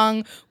last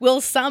song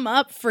will sum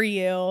up for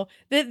you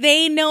that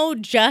they know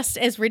just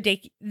as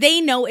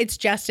they know it's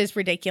just as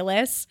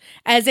ridiculous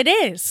as it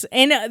is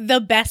in the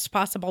best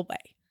possible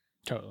way.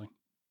 Totally.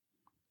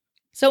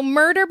 So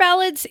Murder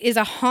Ballads is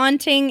a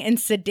haunting and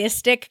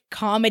sadistic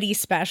comedy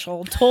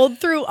special told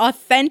through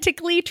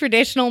authentically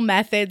traditional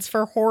methods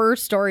for horror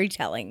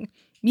storytelling.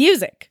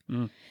 Music.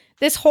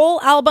 This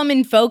whole album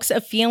invokes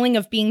a feeling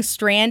of being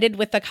stranded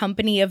with the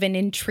company of an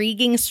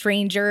intriguing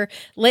stranger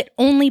lit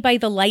only by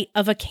the light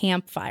of a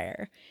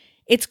campfire.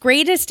 Its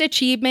greatest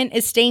achievement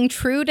is staying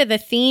true to the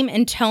theme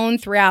and tone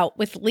throughout,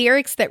 with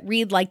lyrics that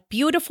read like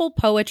beautiful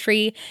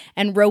poetry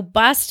and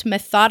robust,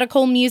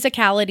 methodical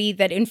musicality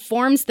that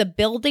informs the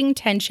building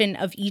tension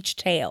of each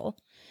tale.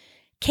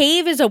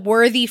 Cave is a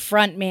worthy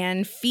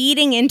frontman,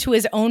 feeding into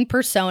his own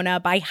persona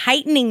by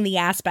heightening the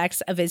aspects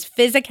of his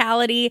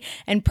physicality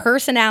and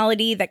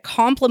personality that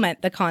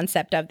complement the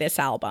concept of this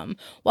album,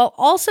 while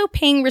also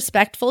paying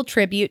respectful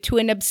tribute to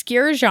an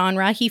obscure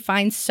genre he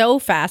finds so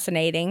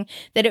fascinating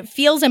that it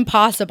feels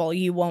impossible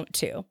you won't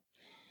too.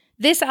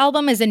 This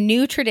album is a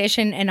new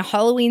tradition and a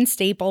Halloween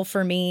staple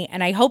for me,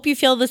 and I hope you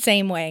feel the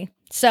same way.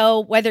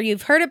 So whether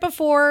you've heard it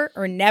before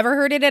or never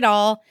heard it at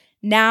all,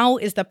 now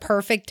is the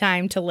perfect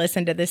time to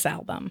listen to this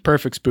album.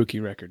 Perfect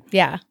spooky record.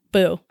 Yeah.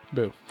 Boo.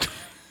 Boo.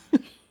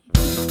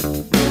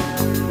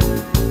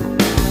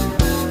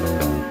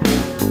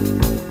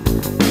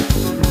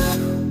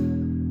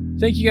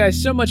 Thank you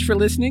guys so much for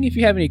listening. If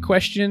you have any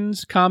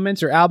questions,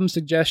 comments, or album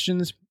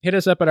suggestions, hit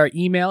us up at our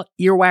email,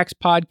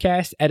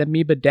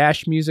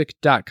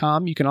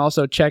 earwaxpodcast@amoeba-music.com. You can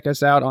also check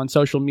us out on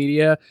social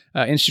media,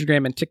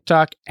 Instagram and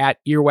TikTok at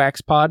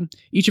earwaxpod.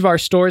 Each of our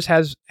stores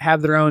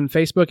have their own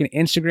Facebook and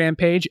Instagram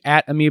page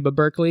at Amoeba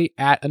Berkeley,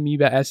 at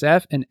Amoeba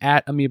SF, and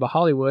at Amoeba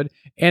Hollywood.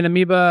 And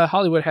Amoeba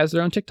Hollywood has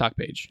their own TikTok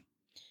page.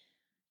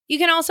 You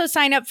can also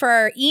sign up for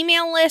our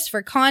email list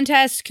for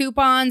contests,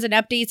 coupons, and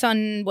updates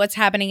on what's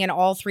happening in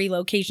all 3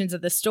 locations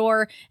of the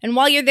store. And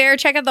while you're there,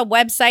 check out the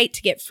website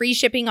to get free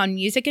shipping on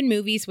music and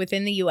movies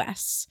within the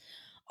U.S.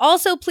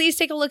 Also, please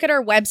take a look at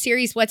our web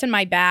series, What's in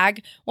My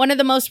Bag. One of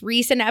the most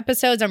recent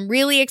episodes I'm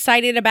really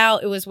excited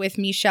about. It was with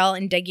Michelle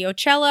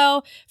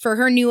Indeggiocello for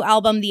her new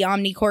album, The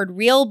Omnichord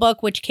Real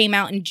Book, which came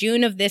out in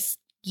June of this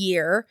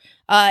year.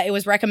 It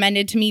was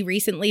recommended to me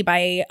recently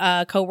by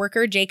a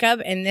coworker,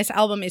 Jacob, and this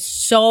album is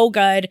so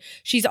good.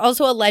 She's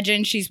also a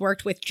legend. She's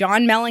worked with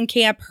John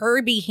Mellencamp,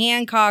 Herbie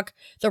Hancock,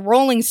 the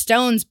Rolling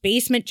Stones,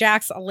 Basement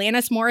Jaxx,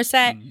 Alanis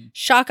Morissette,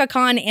 Shaka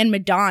Khan, and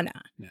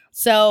Madonna. Yeah.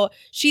 So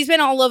she's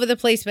been all over the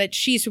place, but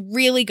she's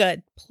really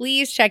good.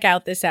 Please check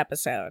out this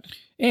episode.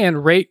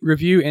 And rate,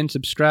 review, and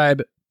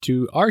subscribe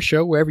to our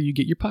show wherever you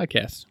get your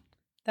podcasts.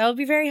 That would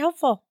be very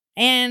helpful.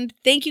 And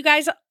thank you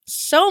guys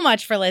so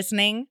much for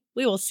listening.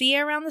 We will see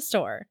you around the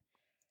store.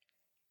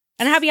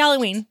 And happy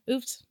Halloween.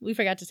 Oops, we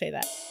forgot to say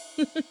that.